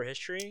hardcore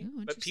history,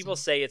 but people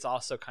say it's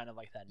also kind of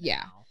like that now.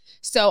 Yeah.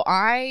 So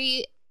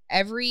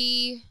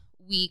every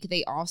week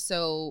they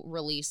also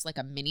release like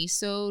a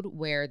mini-sode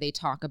where they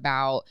talk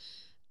about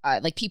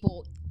like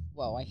people.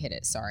 Whoa, I hit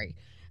it. Sorry.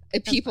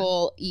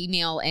 People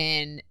email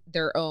in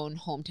their own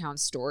hometown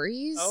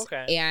stories. Oh,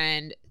 okay.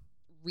 And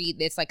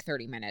read. It's like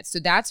 30 minutes. So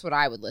that's what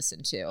I would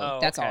listen to. Oh,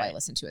 that's okay. all I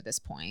listen to at this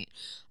point.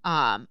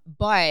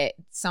 But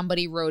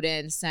somebody wrote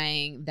in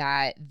saying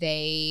that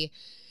they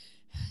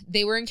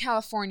were in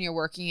California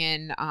working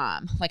in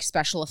like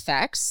special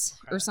effects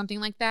or something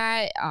like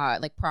that,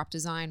 like prop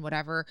design,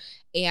 whatever.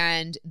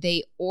 And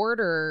they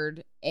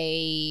ordered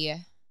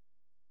a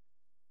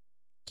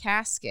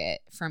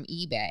casket from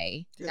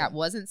eBay that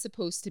wasn't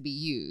supposed to be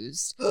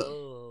used.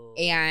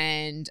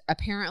 And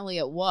apparently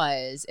it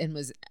was, and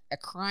was a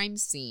crime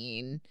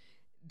scene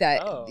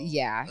that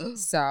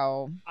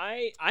so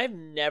I've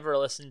never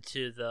listened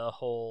to the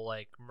whole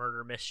like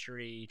murder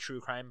mystery true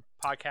crime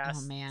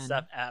podcast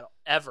stuff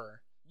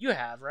ever. You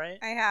have, right?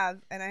 I have,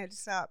 and I had to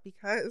stop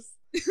because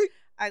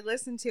I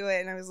listened to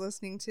it and I was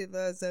listening to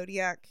the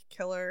Zodiac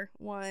Killer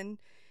one,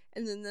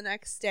 and then the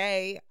next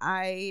day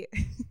I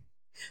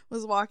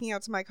was walking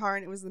out to my car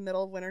and it was the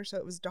middle of winter, so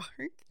it was dark.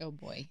 Oh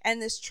boy. And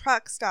this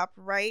truck stopped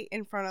right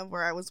in front of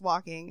where I was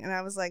walking, and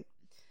I was like,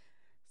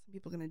 some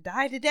people gonna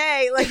die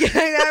today. Like, and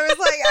I was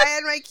like, I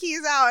had my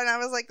keys out and I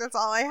was like, that's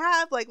all I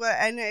have. Like, what?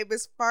 And it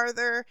was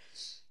farther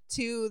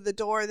to the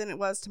door than it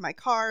was to my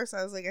car, so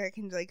I was like, I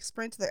can like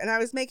sprint to there. And I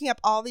was making up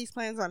all these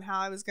plans on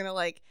how I was gonna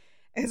like,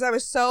 because I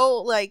was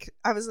so like,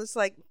 I was just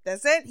like,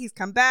 that's it, he's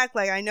come back.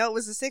 Like, I know it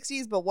was the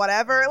 60s, but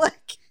whatever.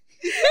 Like,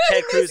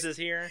 Ted Cruz is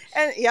here.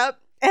 And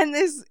And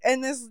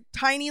this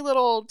tiny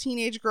little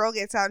teenage girl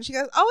gets out and she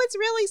goes, "Oh, it's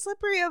really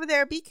slippery over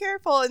there. Be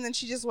careful." And then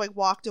she just like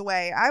walked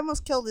away. I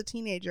almost killed a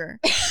teenager.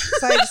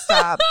 So I had to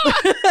stop.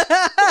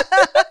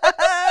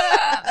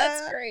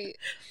 That's great.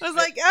 I was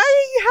like, "Hey,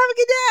 have a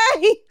good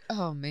day."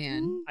 Oh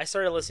man. I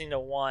started listening to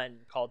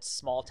one called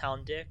Small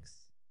Town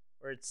Dicks,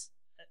 where it's,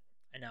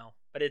 I know,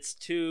 but it's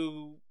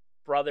two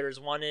brothers.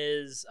 One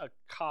is a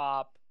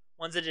cop,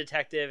 one's a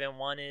detective, and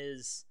one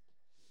is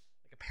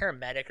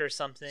paramedic or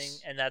something,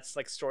 and that's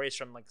like stories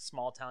from like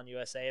small town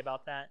USA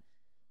about that.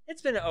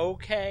 It's been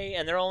okay,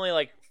 and they're only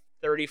like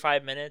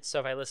 35 minutes, so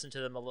if I listen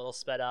to them a little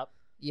sped up.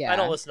 I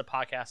don't listen to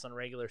podcasts on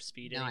regular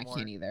speed anymore. No, I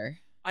can't either.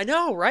 I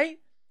know, right?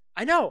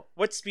 I know.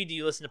 What speed do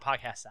you listen to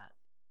podcasts at?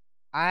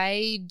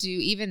 I do,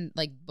 even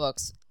like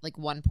books, like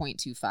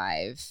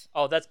 1.25.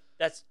 Oh, that's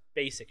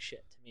basic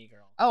shit to me,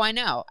 girl. Oh, I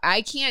know.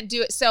 I can't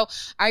do it. So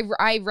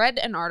I read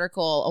an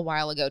article a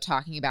while ago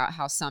talking about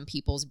how some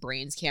people's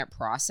brains can't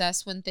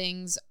process when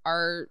things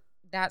are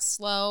that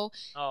slow.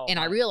 Oh, and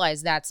I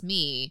realized that's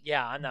me.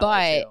 Yeah, I'm that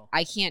way too. But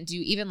I can't do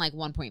even like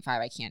 1.5.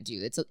 I can't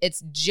do.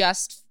 It's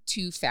just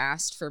too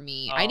fast for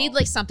me. I need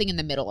like something in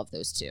the middle of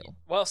those two.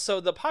 Well, so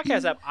the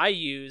podcast app I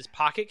use,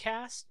 Pocket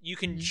Cast, you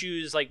can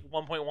choose like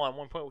 1.1,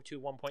 1.2,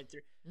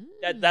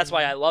 1.3. That's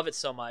why I love it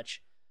so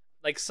much.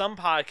 Like some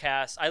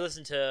podcasts, I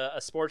listen to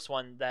a sports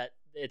one that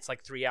it's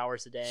like 3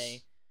 hours a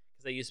day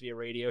because they used to be a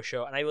radio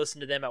show, and I listen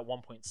to them at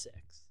 1.6.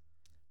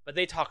 But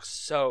they talk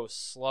so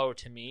slow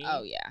to me.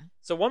 Oh yeah.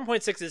 So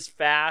 1.6 is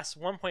fast.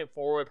 1.4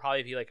 would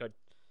probably be like a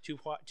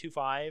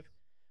 2.5.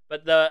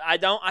 But I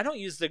don't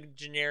use the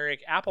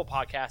generic Apple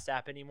Podcast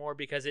app anymore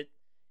because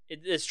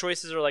its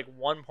choices are like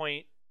 1.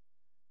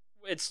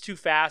 It's too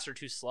fast or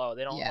too slow.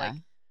 They don't like.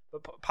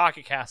 But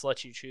Pocket Cast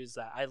lets you choose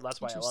that.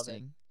 That's why I love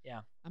it.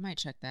 Yeah, I might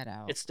check that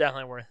out. It's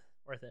definitely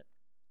worth it.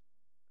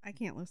 I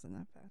can't listen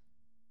that fast.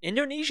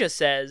 Indonesia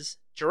says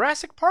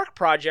Jurassic Park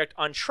project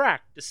on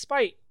track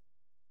despite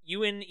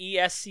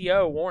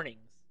UNESCO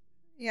warnings.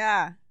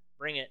 Yeah.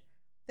 Bring it.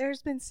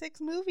 There's been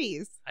 6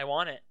 movies. I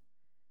want it.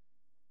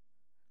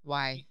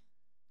 Why?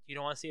 You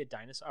don't want to see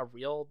a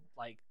real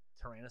like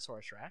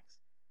Tyrannosaurus Rex?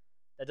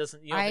 That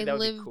doesn't. You don't think that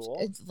would be cool?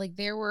 It's like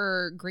there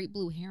were great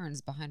blue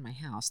herons behind my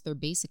house. They're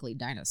basically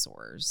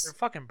dinosaurs. They're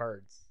fucking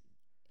birds.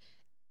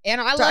 And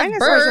I love Dinosaurs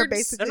birds. are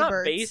basically They're not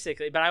birds.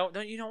 basically,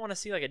 but you don't want to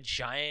see like a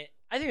giant.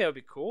 I think that would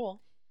be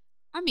cool.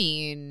 I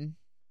mean,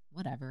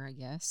 whatever, I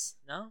guess.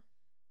 No.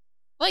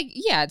 Like,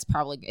 yeah, it'd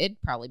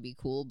probably be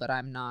cool, but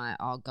I'm not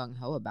all gung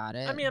ho about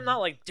it. I mean, I'm not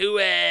like do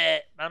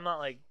it. I'm not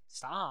like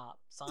stop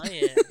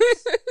science.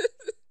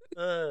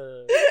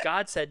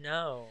 God said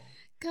no.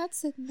 God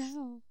said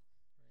no.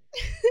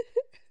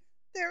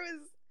 There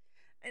was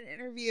an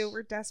interview.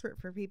 We're desperate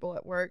for people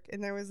at work,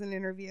 and there was an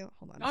interview.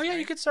 Hold on. Oh yeah,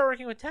 you could start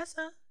working with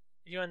Tessa.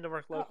 If you wanted to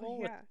work local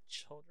with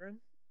children.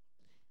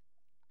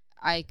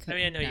 I couldn't. I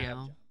mean, I know you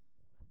have.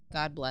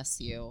 God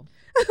bless you.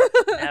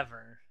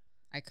 Never.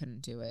 I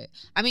couldn't do it.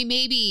 I mean,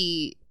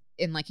 maybe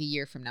in like a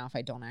year from now if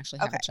I don't actually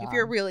have a job. If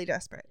you're really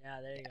desperate.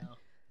 Yeah, there you go.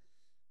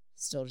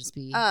 Still just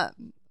be.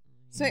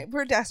 So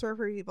we're desperate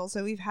for people.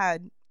 So we've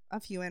had a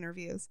few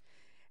interviews,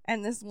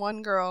 and this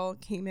one girl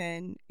came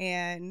in,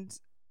 and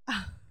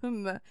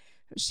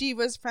she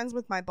was friends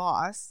with my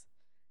boss,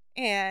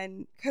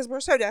 And because we're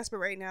so desperate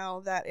right now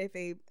that if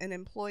an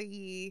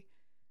employee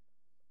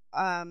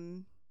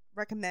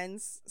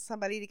recommends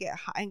somebody to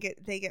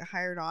they get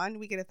hired on,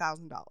 we get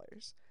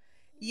 $1,000.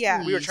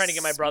 Yeah. We were trying to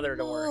get my brother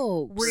to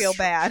work. Real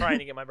bad. Trying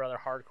to get my brother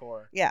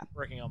hardcore. Yeah.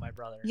 Working on my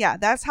brother. Yeah,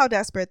 that's how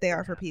desperate they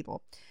are for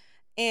people.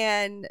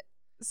 And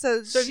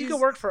so if you could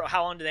work for,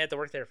 how long do they have to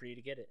work there for you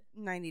to get it?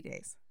 90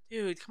 days.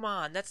 Dude, come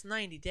on. That's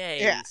 90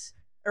 days. Yeah.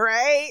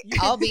 Right?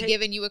 I'll be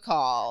giving you a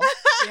call.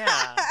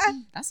 Yeah.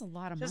 That's a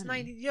lot of Just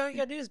money. 90. All you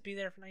gotta do is be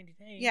there for 90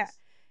 days. Yeah.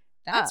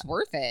 That's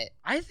worth it.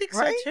 I think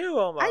Right? so too,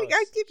 almost. I'd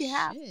give you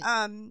half. Shit.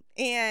 And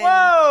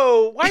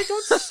Whoa! Why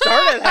don't you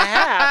start at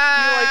half?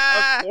 Be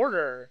like a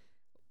quarter.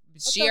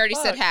 She the already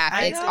fuck? said half.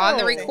 I It's know. on the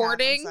Say half, I'm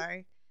recording.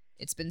 sorry.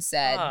 It's been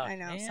said. Fuck, I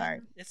know, man. sorry.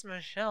 It's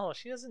Michelle.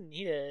 She doesn't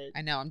need it.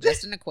 I know. I'm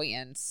just an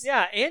acquaintance.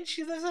 Yeah, and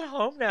she lives at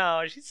home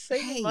now. She's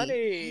saving Hey, money.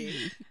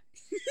 hey.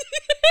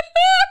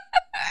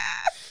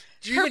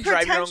 Do you Her even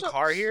drive your own potential-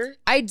 car here?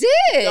 I did.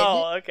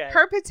 Oh, okay.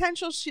 Her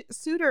potential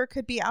suitor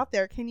could be out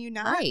there. Can you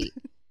not? Right.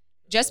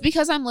 Just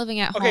because I'm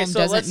living at Okay, home so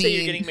doesn't let's mean say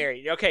you're getting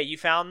married. Okay, you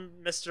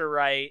found Mr.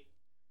 Right.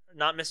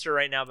 Not Mr.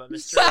 Right now, but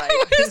Mr. Right.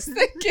 I was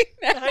thinking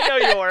that. I know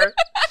you were.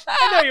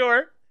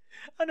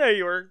 I know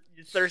you were.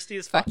 You're thirsty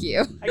as fuck. Fuck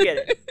you. I get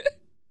it.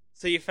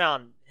 So you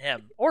found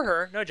him or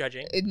her, no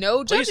judging.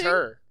 No Please judging.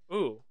 her.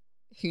 Ooh.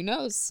 Who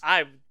knows?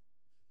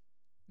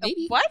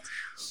 Maybe. What?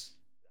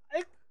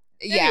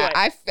 Yeah,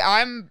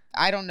 Anyway.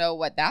 I don't know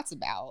what that's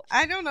about.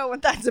 I don't know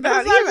what that's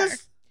about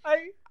Because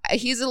either.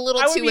 He's a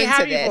little I would too be into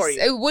happy this. for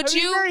you. Would I'd be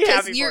you? very 'Cause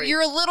happy for you.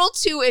 you're a little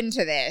too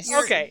into this.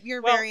 Okay,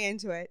 You're well- very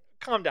into it.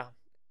 Calm down.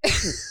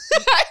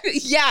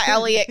 Yeah,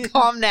 Elliot,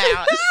 calm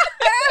down.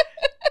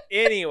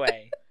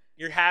 Anyway,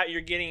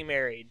 you're getting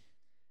married.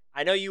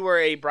 I know you were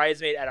a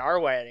bridesmaid at our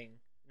wedding,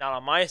 not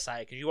on my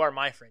side, because you are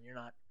my friend. You're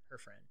not her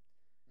friend.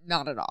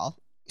 Not at all.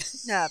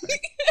 Never.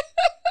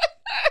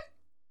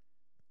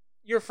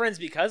 You're friends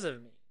because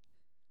of me.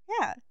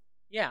 Yeah.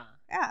 Yeah.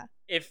 Yeah.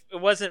 If it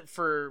wasn't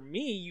for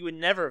me, you would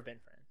never have been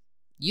friends.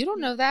 You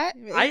don't know that?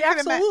 I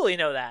absolutely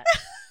know that.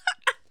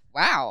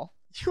 Wow.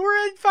 You were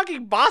in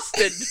fucking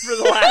Boston for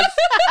the last.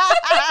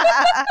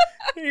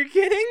 Are you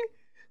kidding?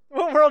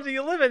 What world do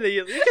you live in?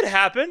 It could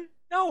happen.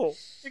 No,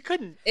 it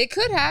couldn't. It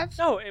could have,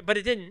 No, but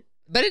it didn't.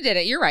 but it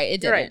didn't. You're right.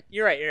 It You're didn't.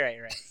 right. You're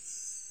right.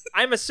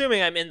 I'm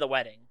assuming I'm in the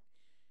wedding.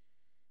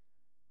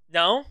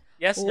 No?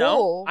 Yes, no?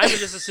 Whoa. I'm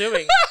just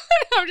assuming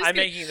I'm just I'm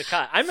kidding. making the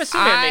cut. I'm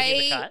assuming I'm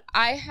making the cut.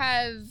 I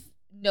have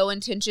no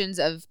intentions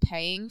of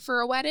paying for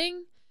a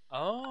wedding.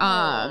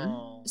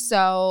 Oh.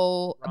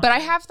 So, but I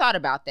Right. have thought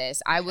about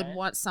this. I would Okay.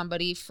 want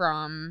somebody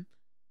from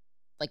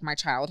like my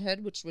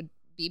childhood, which would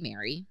be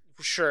Mary,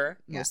 Sure.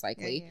 most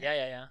likely.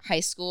 Yeah. High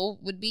school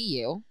would be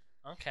you.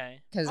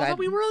 Okay. 'Cause Although I-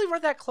 we really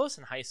weren't that close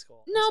in high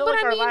school. No, Until, but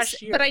like, I our mean,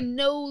 last year. but I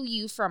know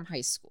you from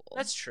high school.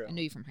 That's true. I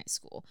know you from high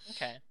school.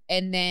 Okay.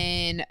 And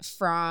then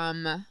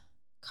from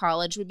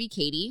college would be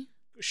Katie.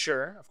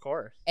 Sure, of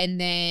course. And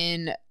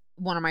then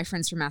one of my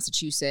friends from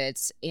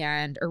Massachusetts.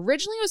 And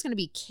originally it was going to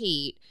be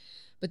Kate,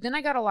 but then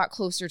I got a lot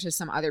closer to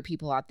some other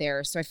people out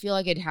there. So I feel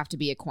like it'd have to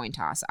be a coin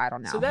toss. I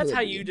don't know. So that's who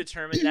how it'd you be.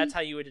 determine. That's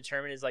how you would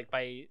determine is like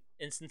by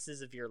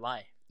instances of your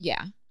life.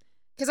 Yeah.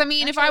 Because I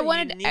mean, That's if I a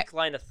wanted, unique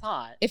line of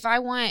thought. if I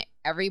want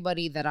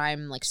everybody that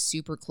I'm like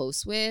super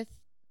close with,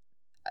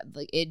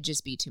 like it'd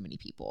just be too many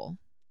people.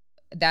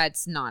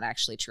 That's not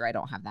actually true. I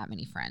don't have that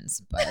many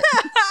friends, but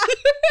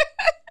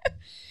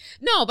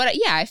no, but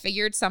yeah, I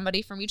figured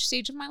somebody from each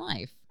stage of my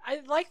life.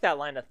 I like that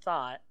line of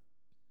thought.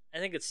 I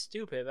think it's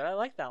stupid, but I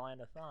like that line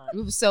of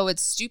thought. So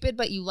it's stupid,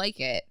 but you like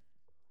it.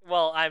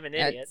 Well, I'm an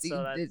idiot, That's-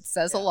 so that's, it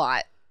says yeah. a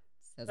lot.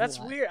 Says a That's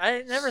lot. weird.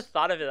 I never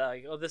thought of it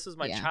like, oh, this was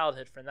my Yeah.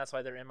 childhood friend. That's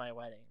why they're in my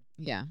wedding.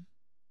 Yeah.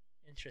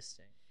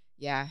 Interesting.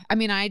 Yeah. I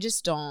mean, I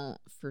just don't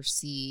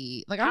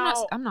foresee like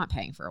How- I'm not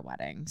paying for a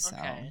wedding, so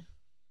Okay.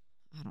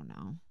 I don't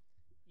know.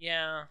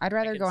 Yeah. I'd I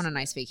rather could go on a see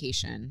nice that.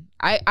 vacation.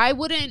 I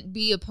wouldn't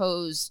be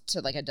opposed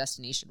to like a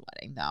destination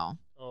wedding though.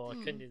 Oh, I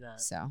couldn't do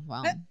that. So,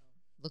 well,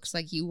 looks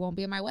like you won't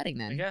be at my wedding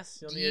then. I guess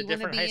you'll Do need you a wanna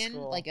different be high in,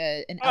 school. like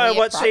an Oh, Elliot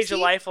what stage of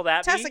proxy? life will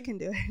that Tessa be? can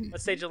do it. What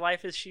stage of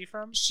life is she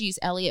from? She's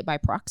Elliot by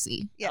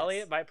proxy. Yes.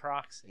 Elliot by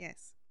proxy.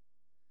 Yes.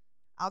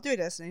 I'll do a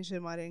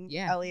destination wedding.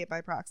 Yeah. Elliot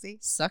by proxy.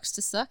 Sucks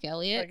to suck, I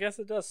Elliot. guess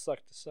it does suck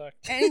to suck.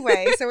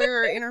 Anyway, so we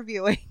were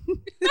interviewing.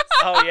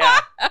 Oh yeah.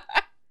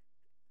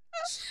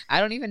 I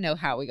don't even know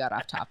how we got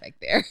off topic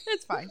there.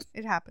 It's fine.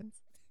 It happens.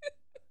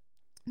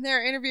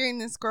 They're interviewing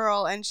this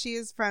girl, and she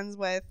is friends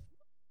with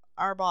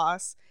our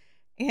boss.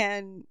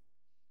 And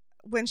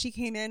when she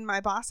came in,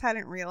 my boss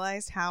hadn't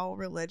realized how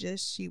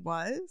religious she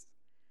was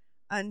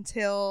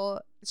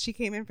until she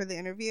came in for the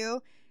interview.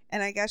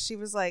 And I guess she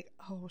was like,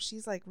 oh,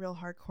 she's like real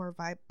hardcore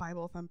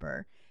Bible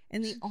thumper.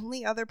 And the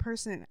only other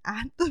person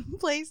at the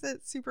place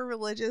that's super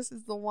religious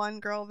is the one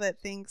girl that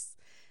thinks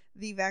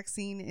the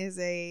vaccine is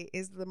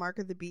the mark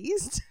of the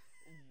beast.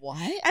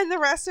 What? And the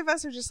rest of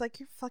us are just like,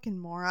 you're fucking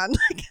moron.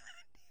 Like,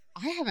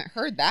 I haven't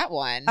heard that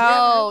one.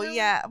 oh, really?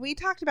 yeah. We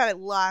talked about it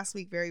last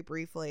week very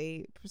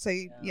briefly. So,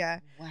 yeah.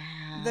 Wow.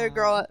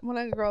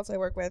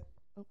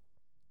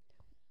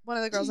 One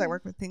of the girls I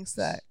work with thinks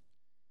that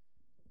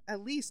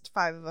at least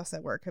 5 of us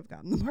at work have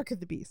gotten the mark of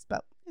the beast,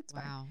 but it's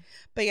fine. Wow.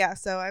 But yeah,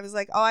 so I was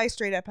like, oh, I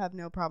straight up have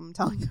no problem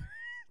telling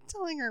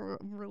her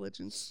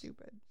religion's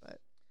stupid. But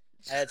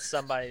I had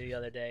somebody the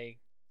other day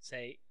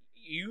say,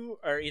 "You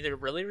are either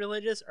really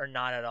religious or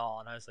not at all,"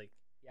 and I was like,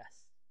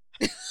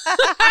 "Yes."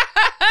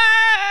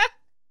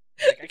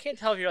 Like, I can't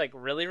tell if you're like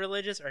really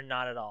religious or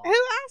not at all. who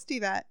asked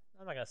you that?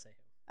 I'm not gonna say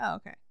who. Oh,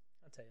 okay.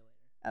 I'll tell you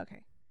later.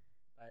 Okay.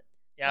 But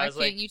yeah, Why I was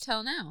can't like, you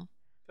tell now?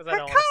 because I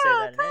don't want to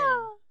say that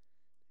name.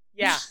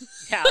 Yeah,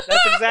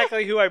 that's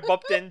exactly who I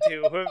bumped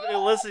into. Who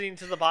listening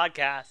to the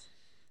podcast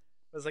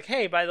was like,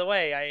 "Hey, by the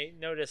way, I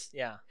noticed."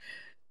 Yeah,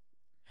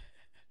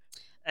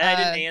 and I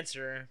didn't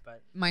answer,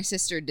 but My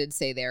sister did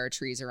say there are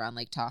trees around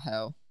Lake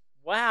Tahoe.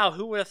 wow,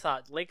 who would have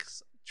thought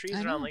trees I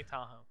around know. Lake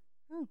Tahoe?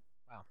 Oh.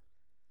 Wow.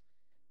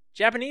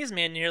 Japanese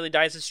man nearly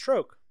dies of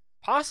stroke,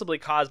 possibly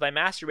caused by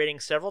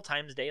masturbating several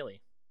times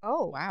daily.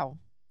 Oh, Wow.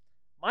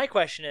 My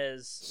question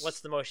is, what's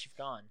the most you've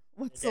gone?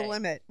 what's in a the day?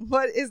 limit?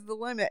 What is the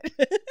limit?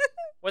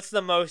 What's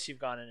the most you've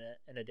gone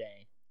in a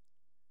day?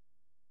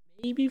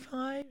 Maybe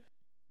 5.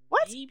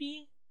 What?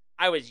 Maybe.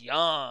 I was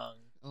young.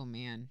 Oh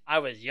man. I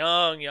was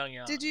young.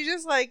 Did you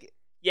just like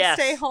Yes.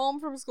 stay home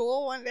from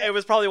school one day? It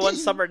was probably one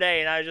summer day,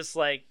 and I was just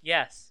like,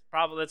 yes,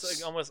 probably. That's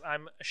like almost.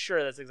 I'm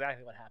sure that's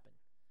exactly what happened.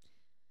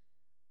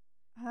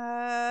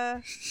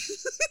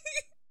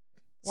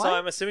 What? So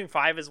I'm assuming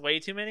 5 is way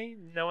too many.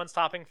 No one's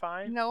topping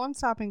 5. No one's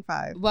topping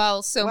 5.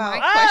 Well, so Wow. my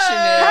question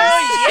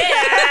Oh yeah,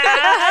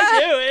 I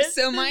knew it. is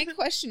so my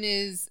question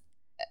is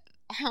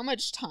how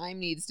much time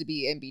needs to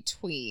be in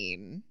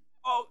between?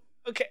 Oh,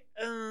 okay.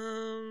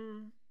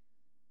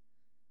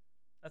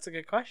 That's a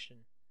good question.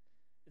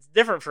 It's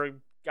different for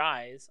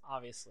guys,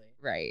 obviously,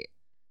 Right.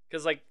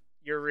 because like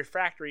your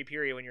refractory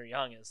period when you're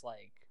young is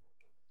like,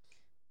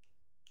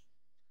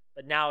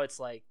 but now it's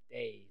like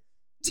days.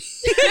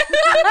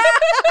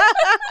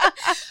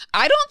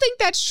 I don't think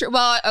that's true.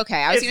 Well, okay.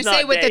 I was It's going to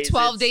say not with days, the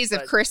 12 it's- days of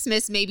but-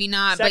 Christmas, maybe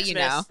not, but you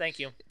know. Sexmas, thank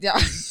you. Yeah.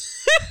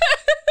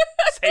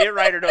 Say it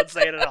right or don't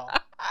say it at all.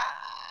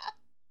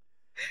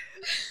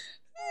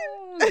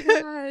 Oh,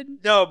 God.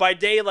 No, by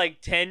day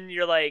like 10,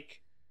 you're like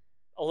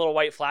a little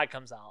white flag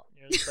comes out.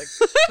 You're just like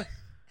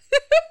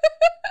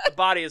the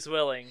body is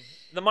willing,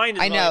 the mind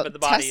is I willing, know. but the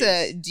body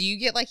Tessa, is do you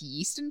get like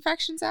yeast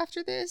infections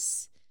after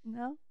this?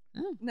 No.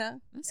 Oh,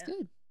 No. that's Yeah.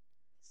 good.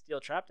 steel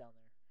trap down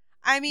there.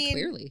 I mean,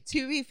 Clearly.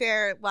 to be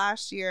fair,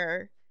 last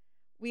year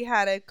we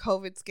had a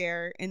COVID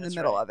scare in That's the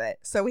middle right. of it,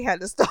 so we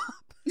had to stop.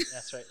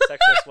 That's right.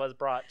 Sexus was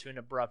brought to an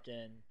abrupt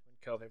end when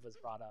COVID was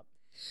brought up.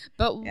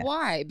 But Yeah.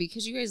 why?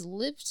 Because you guys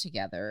live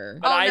together.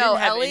 But I didn't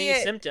have any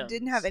Elliot symptoms.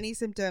 Didn't have any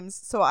symptoms,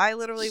 so I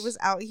literally was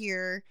out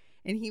here,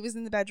 and he was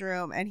in the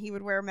bedroom, and he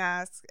would wear a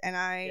mask, and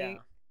I Yeah.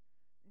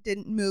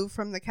 didn't move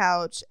from the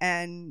couch,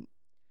 and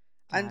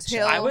Gotcha.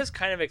 until I was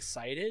kind of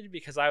excited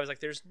because I was like,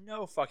 "There's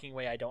no fucking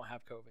way I don't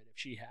have COVID if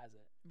she has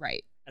it."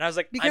 Right. And I was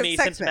like, because "I'm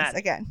Sexmas asymptomatic."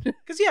 again.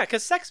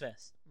 Because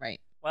Sexmas. Right.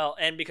 Well,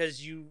 and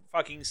because you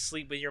fucking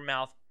sleep with your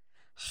mouth.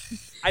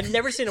 I've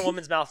never seen a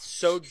woman's mouth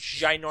so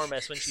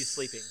ginormous when she's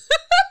sleeping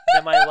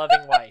than my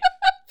loving wife.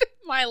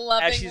 My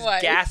loving As she's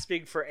wife.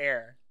 gasping for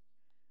air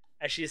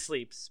as she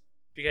sleeps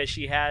because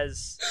she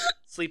has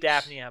sleep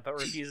apnea but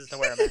refuses to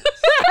wear a mask.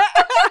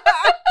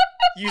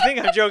 You think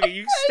I'm joking?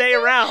 You stay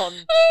around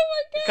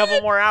Oh my a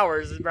couple more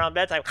hours around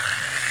bedtime.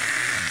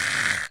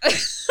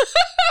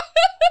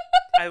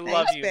 I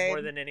love Thanks, you babe.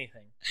 more than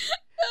anything.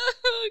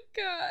 Oh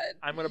God.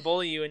 I'm gonna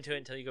bully you into it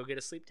until you go get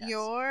a sleep test.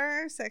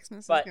 Your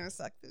Sexmas But- is gonna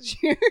suck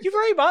this year. You've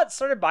already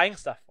started buying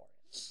stuff for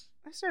it.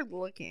 I started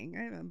looking.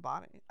 I haven't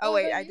bought it. Oh, Oh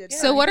wait, then I you- did. yeah.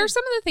 So buy what it. are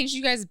some of the things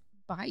you guys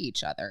buy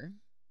each other?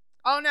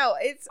 Oh no,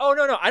 it's Oh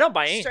no, I don't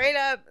buy anything. straight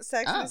up.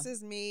 Sexmas Oh.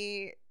 is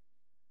me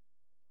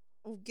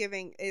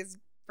giving is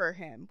for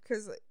him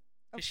because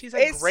 'Cause she's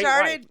a great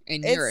wife.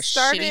 And It you're a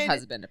started shitty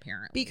husband,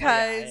 apparently. because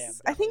I am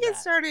I think definitely it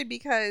that. started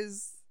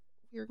because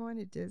we were going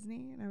to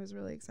Disney and I was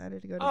really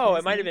excited to go to Oh, Disney.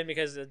 it might have been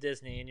because of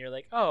Disney, and you're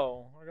like,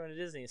 "Oh, we're going to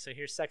Disney, so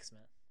here's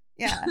Sexman."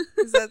 Yeah,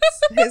 'cause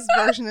that's his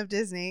version of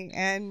Disney,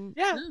 and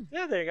Yeah, Oh.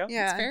 yeah, there you go.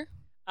 yeah,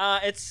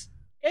 That's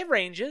fair. It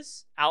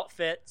ranges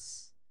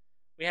outfits.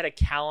 We had a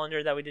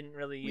calendar that we didn't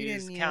really We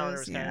use. didn't The calendar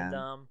use, was kind yeah. of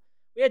dumb.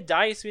 We had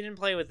dice. We didn't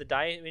play with the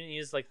dice. We didn't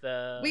use like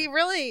the. we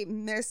really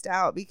missed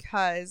out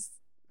because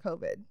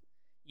COVID.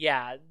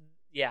 Yeah.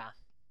 Yeah.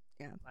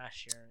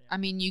 Last year. Yeah. I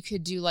mean, you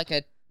could do like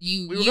a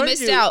you We were you gonna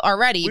missed do- out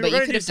already, we were but you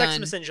going to could do have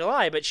done Sexmas in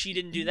July, but she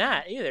didn't do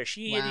that either.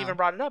 She hadn't Wow. even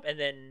brought it up, and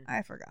then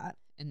I forgot.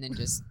 and then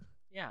just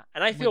yeah,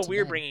 and I Went feel to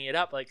weird bed. bringing it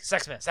up like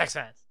Sexmas.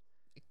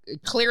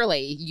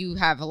 clearly you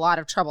have a lot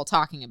of trouble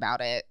talking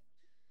about it.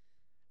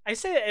 I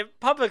say it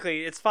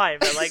publicly, it's fine,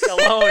 but like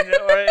alone,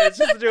 or it's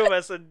just the two of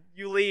us, and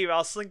you leave,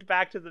 I'll slink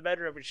back to the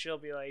bedroom, and she'll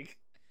be like,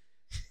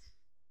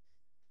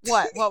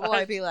 What? What will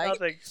I be like?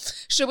 Nothing.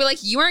 She'll be like,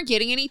 "You aren't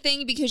getting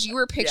anything because you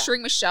were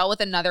picturing Michelle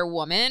with another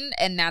woman,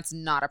 and that's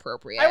not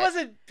appropriate." I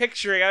wasn't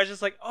picturing. I was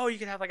just like, oh, you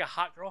could have like a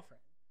hot girlfriend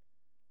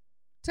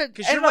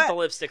because you're And not what- the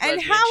lipstick and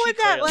lesbian. how she would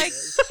that, clearly like-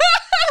 is.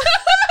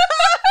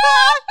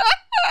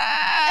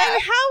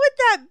 And how would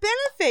that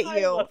benefit I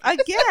you? love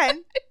it.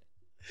 Again,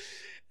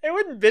 It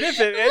wouldn't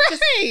benefit. It's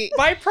just Right.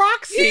 by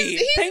proxy.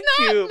 He's Thank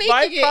not you. making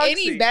By it proxy.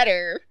 any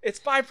better. It's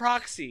by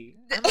proxy.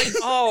 I'm like,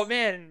 oh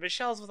man,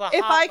 Michelle's with a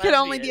If hot I could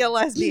only be a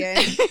lesbian.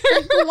 lesbian.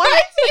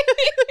 What?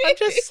 I'm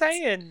just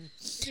saying.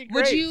 It'd be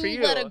Would great you, for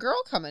you let a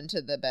girl come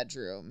into the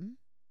bedroom?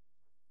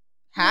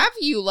 Have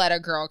you let a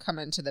girl come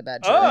into the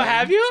bedroom? Oh,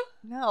 have you?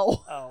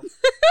 No. Oh.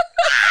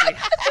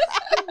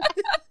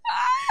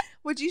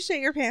 Would you shit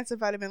your pants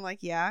if I'd have been like,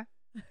 yeah?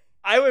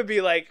 I would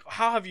be like,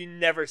 how have you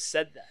never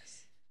said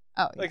this?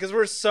 Oh, Like, because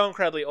we're so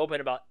incredibly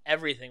open about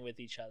everything with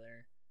each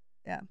other.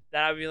 Yeah.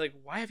 That I would be like,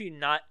 why have you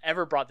not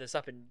ever brought this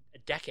up in a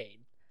decade?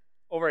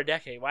 Over a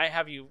decade. Why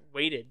have you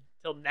waited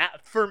till now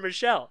for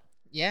Michelle?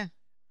 Yeah,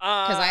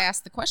 because I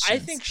asked the question. I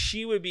think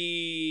she would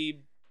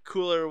be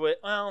cooler with,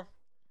 well,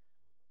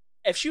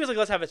 if she was like,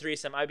 let's have a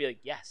threesome, I'd be like,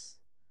 yes.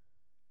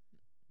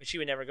 But she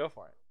would never go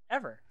for it.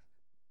 Ever.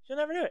 She'll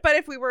never do it. But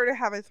if we were to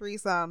have a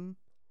threesome,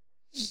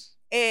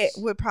 it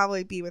would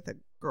probably be with a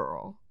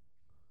girl.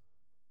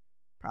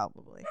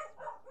 Probably.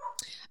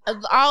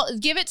 I'll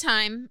give it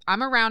time.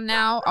 I'm around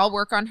now. I'll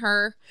work on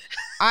her.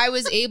 I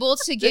was able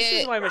to This is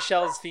get. why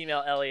Michelle's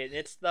female Elliot, and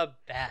it's the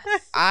best.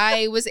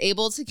 I was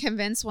able to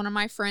convince one of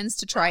my friends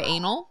to try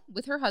anal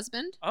with her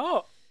husband.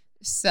 Oh.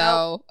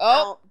 So,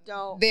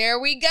 Don't. there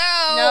we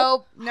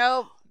go.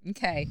 Nope.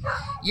 Okay.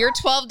 Your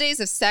 12 days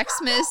of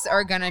Sexmas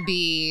are going to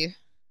be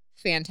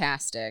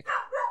fantastic.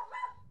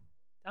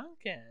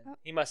 Duncan.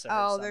 He must have.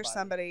 Oh, there's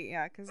somebody.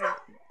 Yeah, because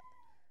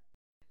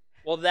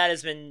Well, that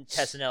has been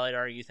Tess and Elliot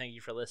Argue. Thank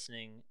you for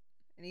listening.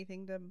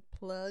 anything to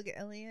plug,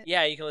 Elliot?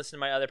 Yeah, you can listen to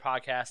my other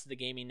podcast, The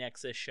Gaming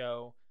Nexus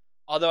Show.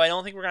 Although I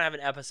don't think we're going to have an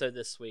episode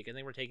this week. I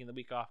think we're taking the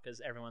week off because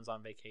everyone's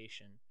on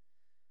vacation.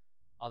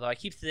 Although I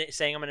keep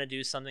saying I'm going to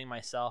do something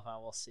myself,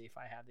 and we'll see if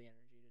I have the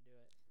energy to do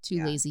it. Too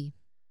Yeah. lazy.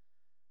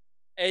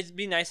 It'd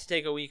be nice to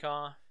take a week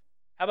off.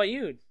 How about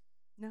you?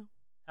 No.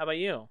 How about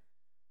you?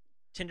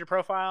 Tinder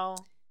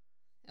profile?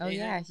 Oh, Anything?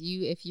 yeah.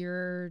 If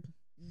you're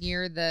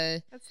near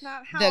the. That's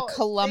not how The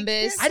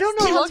Columbus- I don't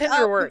know how Look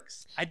Tinder up-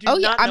 works. I do Oh,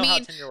 yeah. not I know how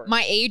mean, Tinder works.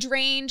 my age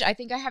range, I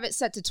think I have it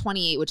set to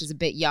 28, which is a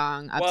bit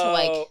young, up to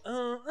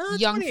like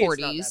young 28's not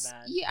 40s. that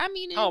bad. Yeah, I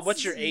mean, Oh, it's-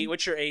 what's your age?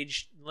 What's your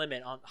age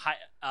limit on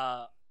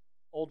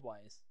old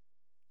wise?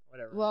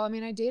 Whatever. Well, I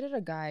mean, I dated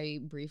a guy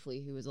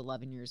briefly who was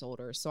 11 years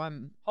older, so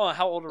I'm hold on.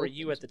 How old were open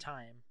you to at the it.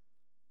 time?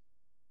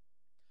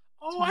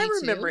 Oh, I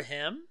 22? remember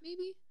him.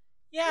 maybe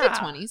Yeah,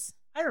 mid-20s.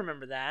 I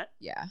remember that.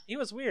 Yeah. He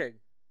was weird.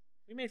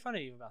 We made fun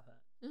of you about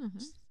that.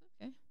 Mhm.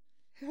 Okay.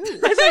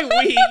 I say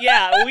we.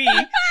 Yeah, we.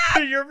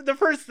 The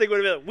first thing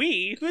would have been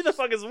we. Who the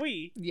fuck is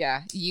we?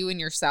 Yeah, you and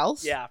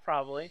yourself. Yeah,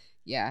 probably.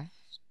 Yeah.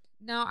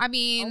 No, I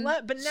mean,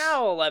 But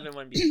now 11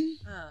 wouldn't be.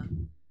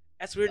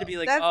 That's weird to be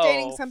like, That's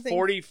dating something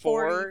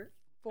 44 is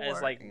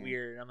 44, like yeah.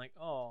 weird. I'm like,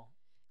 oh,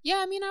 yeah,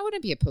 I mean, I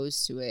wouldn't be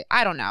opposed to it.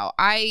 I don't know.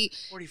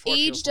 44 feels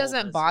age old, but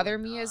doesn't it's bother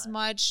really me as not.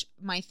 much.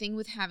 My thing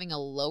with having a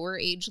lower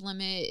age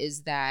limit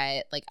is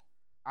that like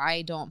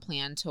I don't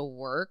plan to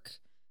work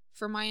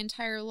for my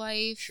entire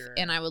life, Sure.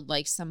 and I would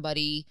like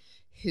somebody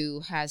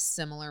who has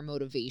similar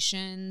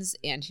motivations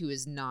and who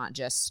is not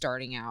just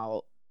starting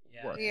out.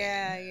 Yeah. Work.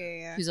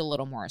 Yeah. Who's a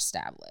little more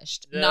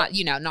established. The-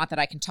 Not that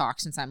I can talk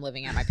since I'm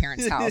living at my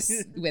parents' house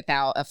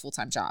without a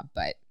full-time job,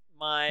 but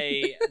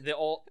The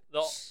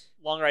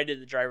longer I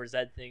did the driver's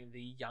ed thing,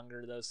 the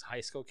younger those high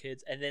school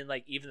kids, and then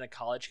like even the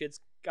college kids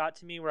got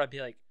to me, where I'd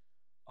be like,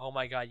 "Oh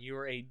my god, you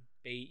are a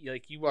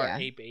you are Yeah.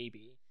 a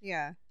baby."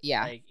 Yeah.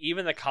 yeah. Like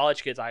even the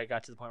college kids, I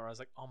got to the point where I was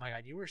like, "Oh my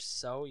god, you were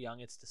so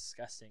young, it's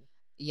disgusting."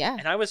 Yeah.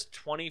 And I was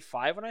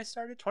 25 when I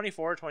started,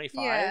 24,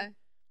 25. Yeah.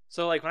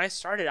 So like when I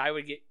started, I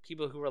would get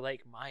people who were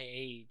like my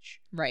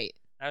age. Right.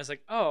 And I was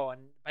like, "Oh,"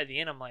 and by the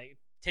end, I'm like,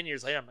 10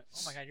 years later, I'm like,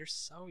 "Oh my god, you're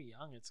so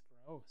young, it's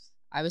gross."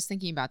 I was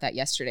thinking about that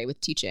yesterday with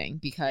teaching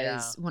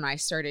because when I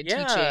started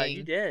Yeah, teaching,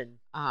 you did.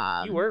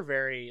 you You were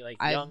very like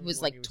I young. was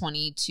when like you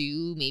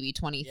 22, maybe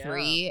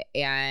 23,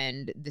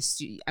 and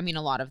I mean,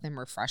 a lot of them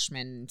were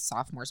freshmen,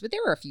 sophomores, but there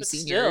were a few But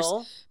seniors.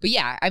 still, But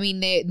yeah, I mean,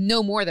 they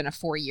no more than a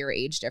 4-year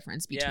age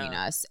difference between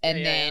Yeah. us. And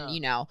Yeah, then,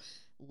 yeah.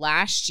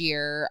 last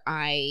year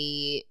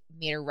I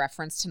made a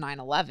reference to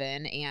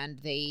 9/11, and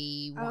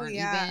they Oh, weren't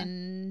yeah.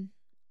 even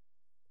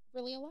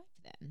really alive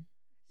then.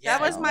 yeah,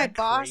 That was isn't my that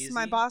boss. crazy?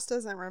 My boss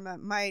doesn't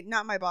remember.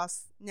 Not my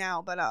boss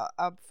now, but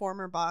a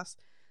former boss.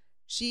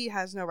 She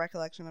has no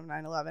recollection of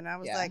 9/11. I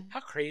was Yeah. like, How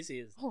crazy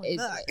is oh, It-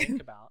 fuck. that?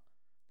 Think about.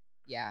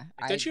 Yeah.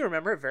 Like, don't you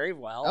remember it very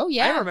well? Oh,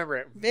 yeah. I remember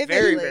it very,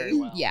 Vividly. very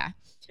well. Yeah.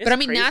 It's But I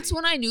mean, that's crazy.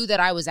 when I knew that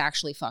I was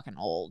actually fucking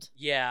old.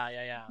 Yeah.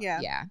 Yeah.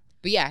 Yeah.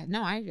 But yeah,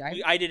 no,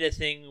 I I did a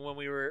thing when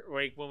we were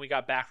like when we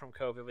got back from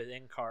COVID with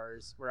in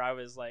cars where I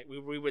was like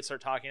we would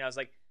start talking. I was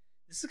like,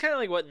 this is kind of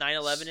like what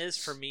 9/11 is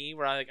for me,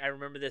 where I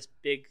remember this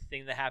big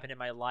thing that happened in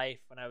my life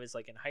when I was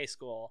like in high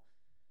school.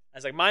 I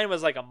was like, mine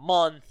was like a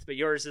month, but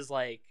yours is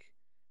like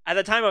at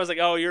the time I was like,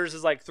 oh, yours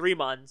is like 3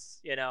 months,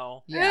 yeah.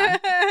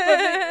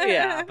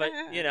 but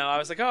I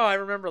was like, oh, I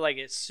remember like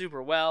it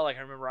super well. Like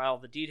I remember all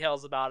the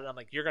details about it. I'm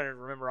like, you're gonna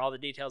remember all the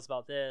details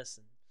about this,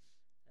 and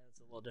it's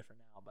a little different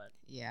now, but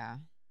Yeah.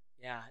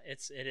 Yeah,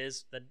 it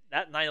is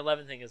that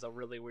 9/11 thing is a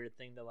really weird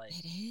thing to like.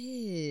 It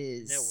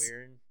is. Isn't it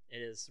weird? It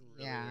is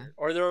really Yeah. weird.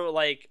 Or they're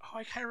like, oh,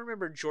 I kind of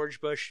remember George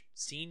Bush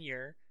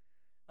Sr.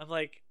 I'm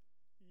like,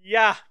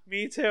 yeah,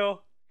 me too.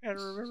 Kind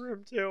of remember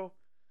him too.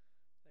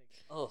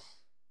 Like, oh,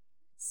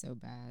 So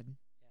bad.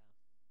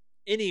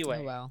 anyway.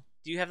 Oh well.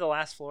 Do you have the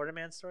last Florida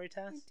man story,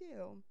 Tess? I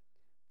do.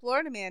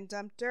 Florida man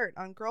dumped dirt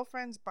on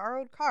girlfriend's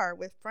borrowed car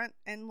with front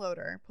end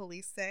loader.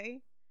 Police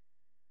say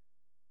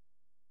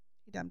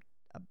he dumped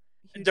a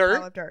huge Dirt?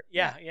 pile of dirt.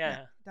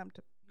 Yeah. Dumped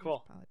a huge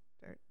Cool. pile of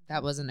dirt.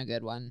 That wasn't a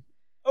good one.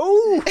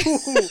 Oh,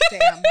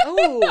 Damn.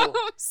 oh.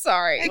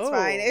 Sorry. It's Oh.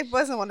 fine. It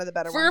wasn't one of the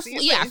better For a,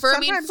 ones. for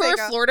a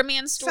Florida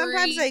man story.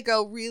 Sometimes they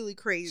go really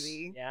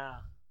crazy. Yeah.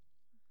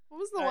 What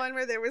was the one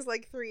where there was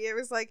like three? It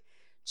was like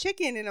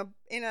chicken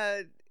in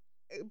a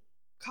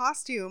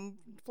costume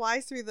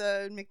flies through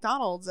the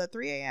McDonald's at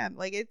 3 a.m.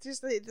 Like it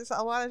just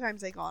a lot of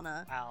times they go on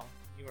a Wow.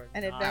 You are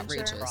an not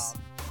adventure. outrageous.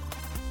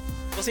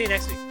 We'll see you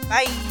next week.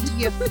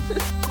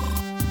 bye.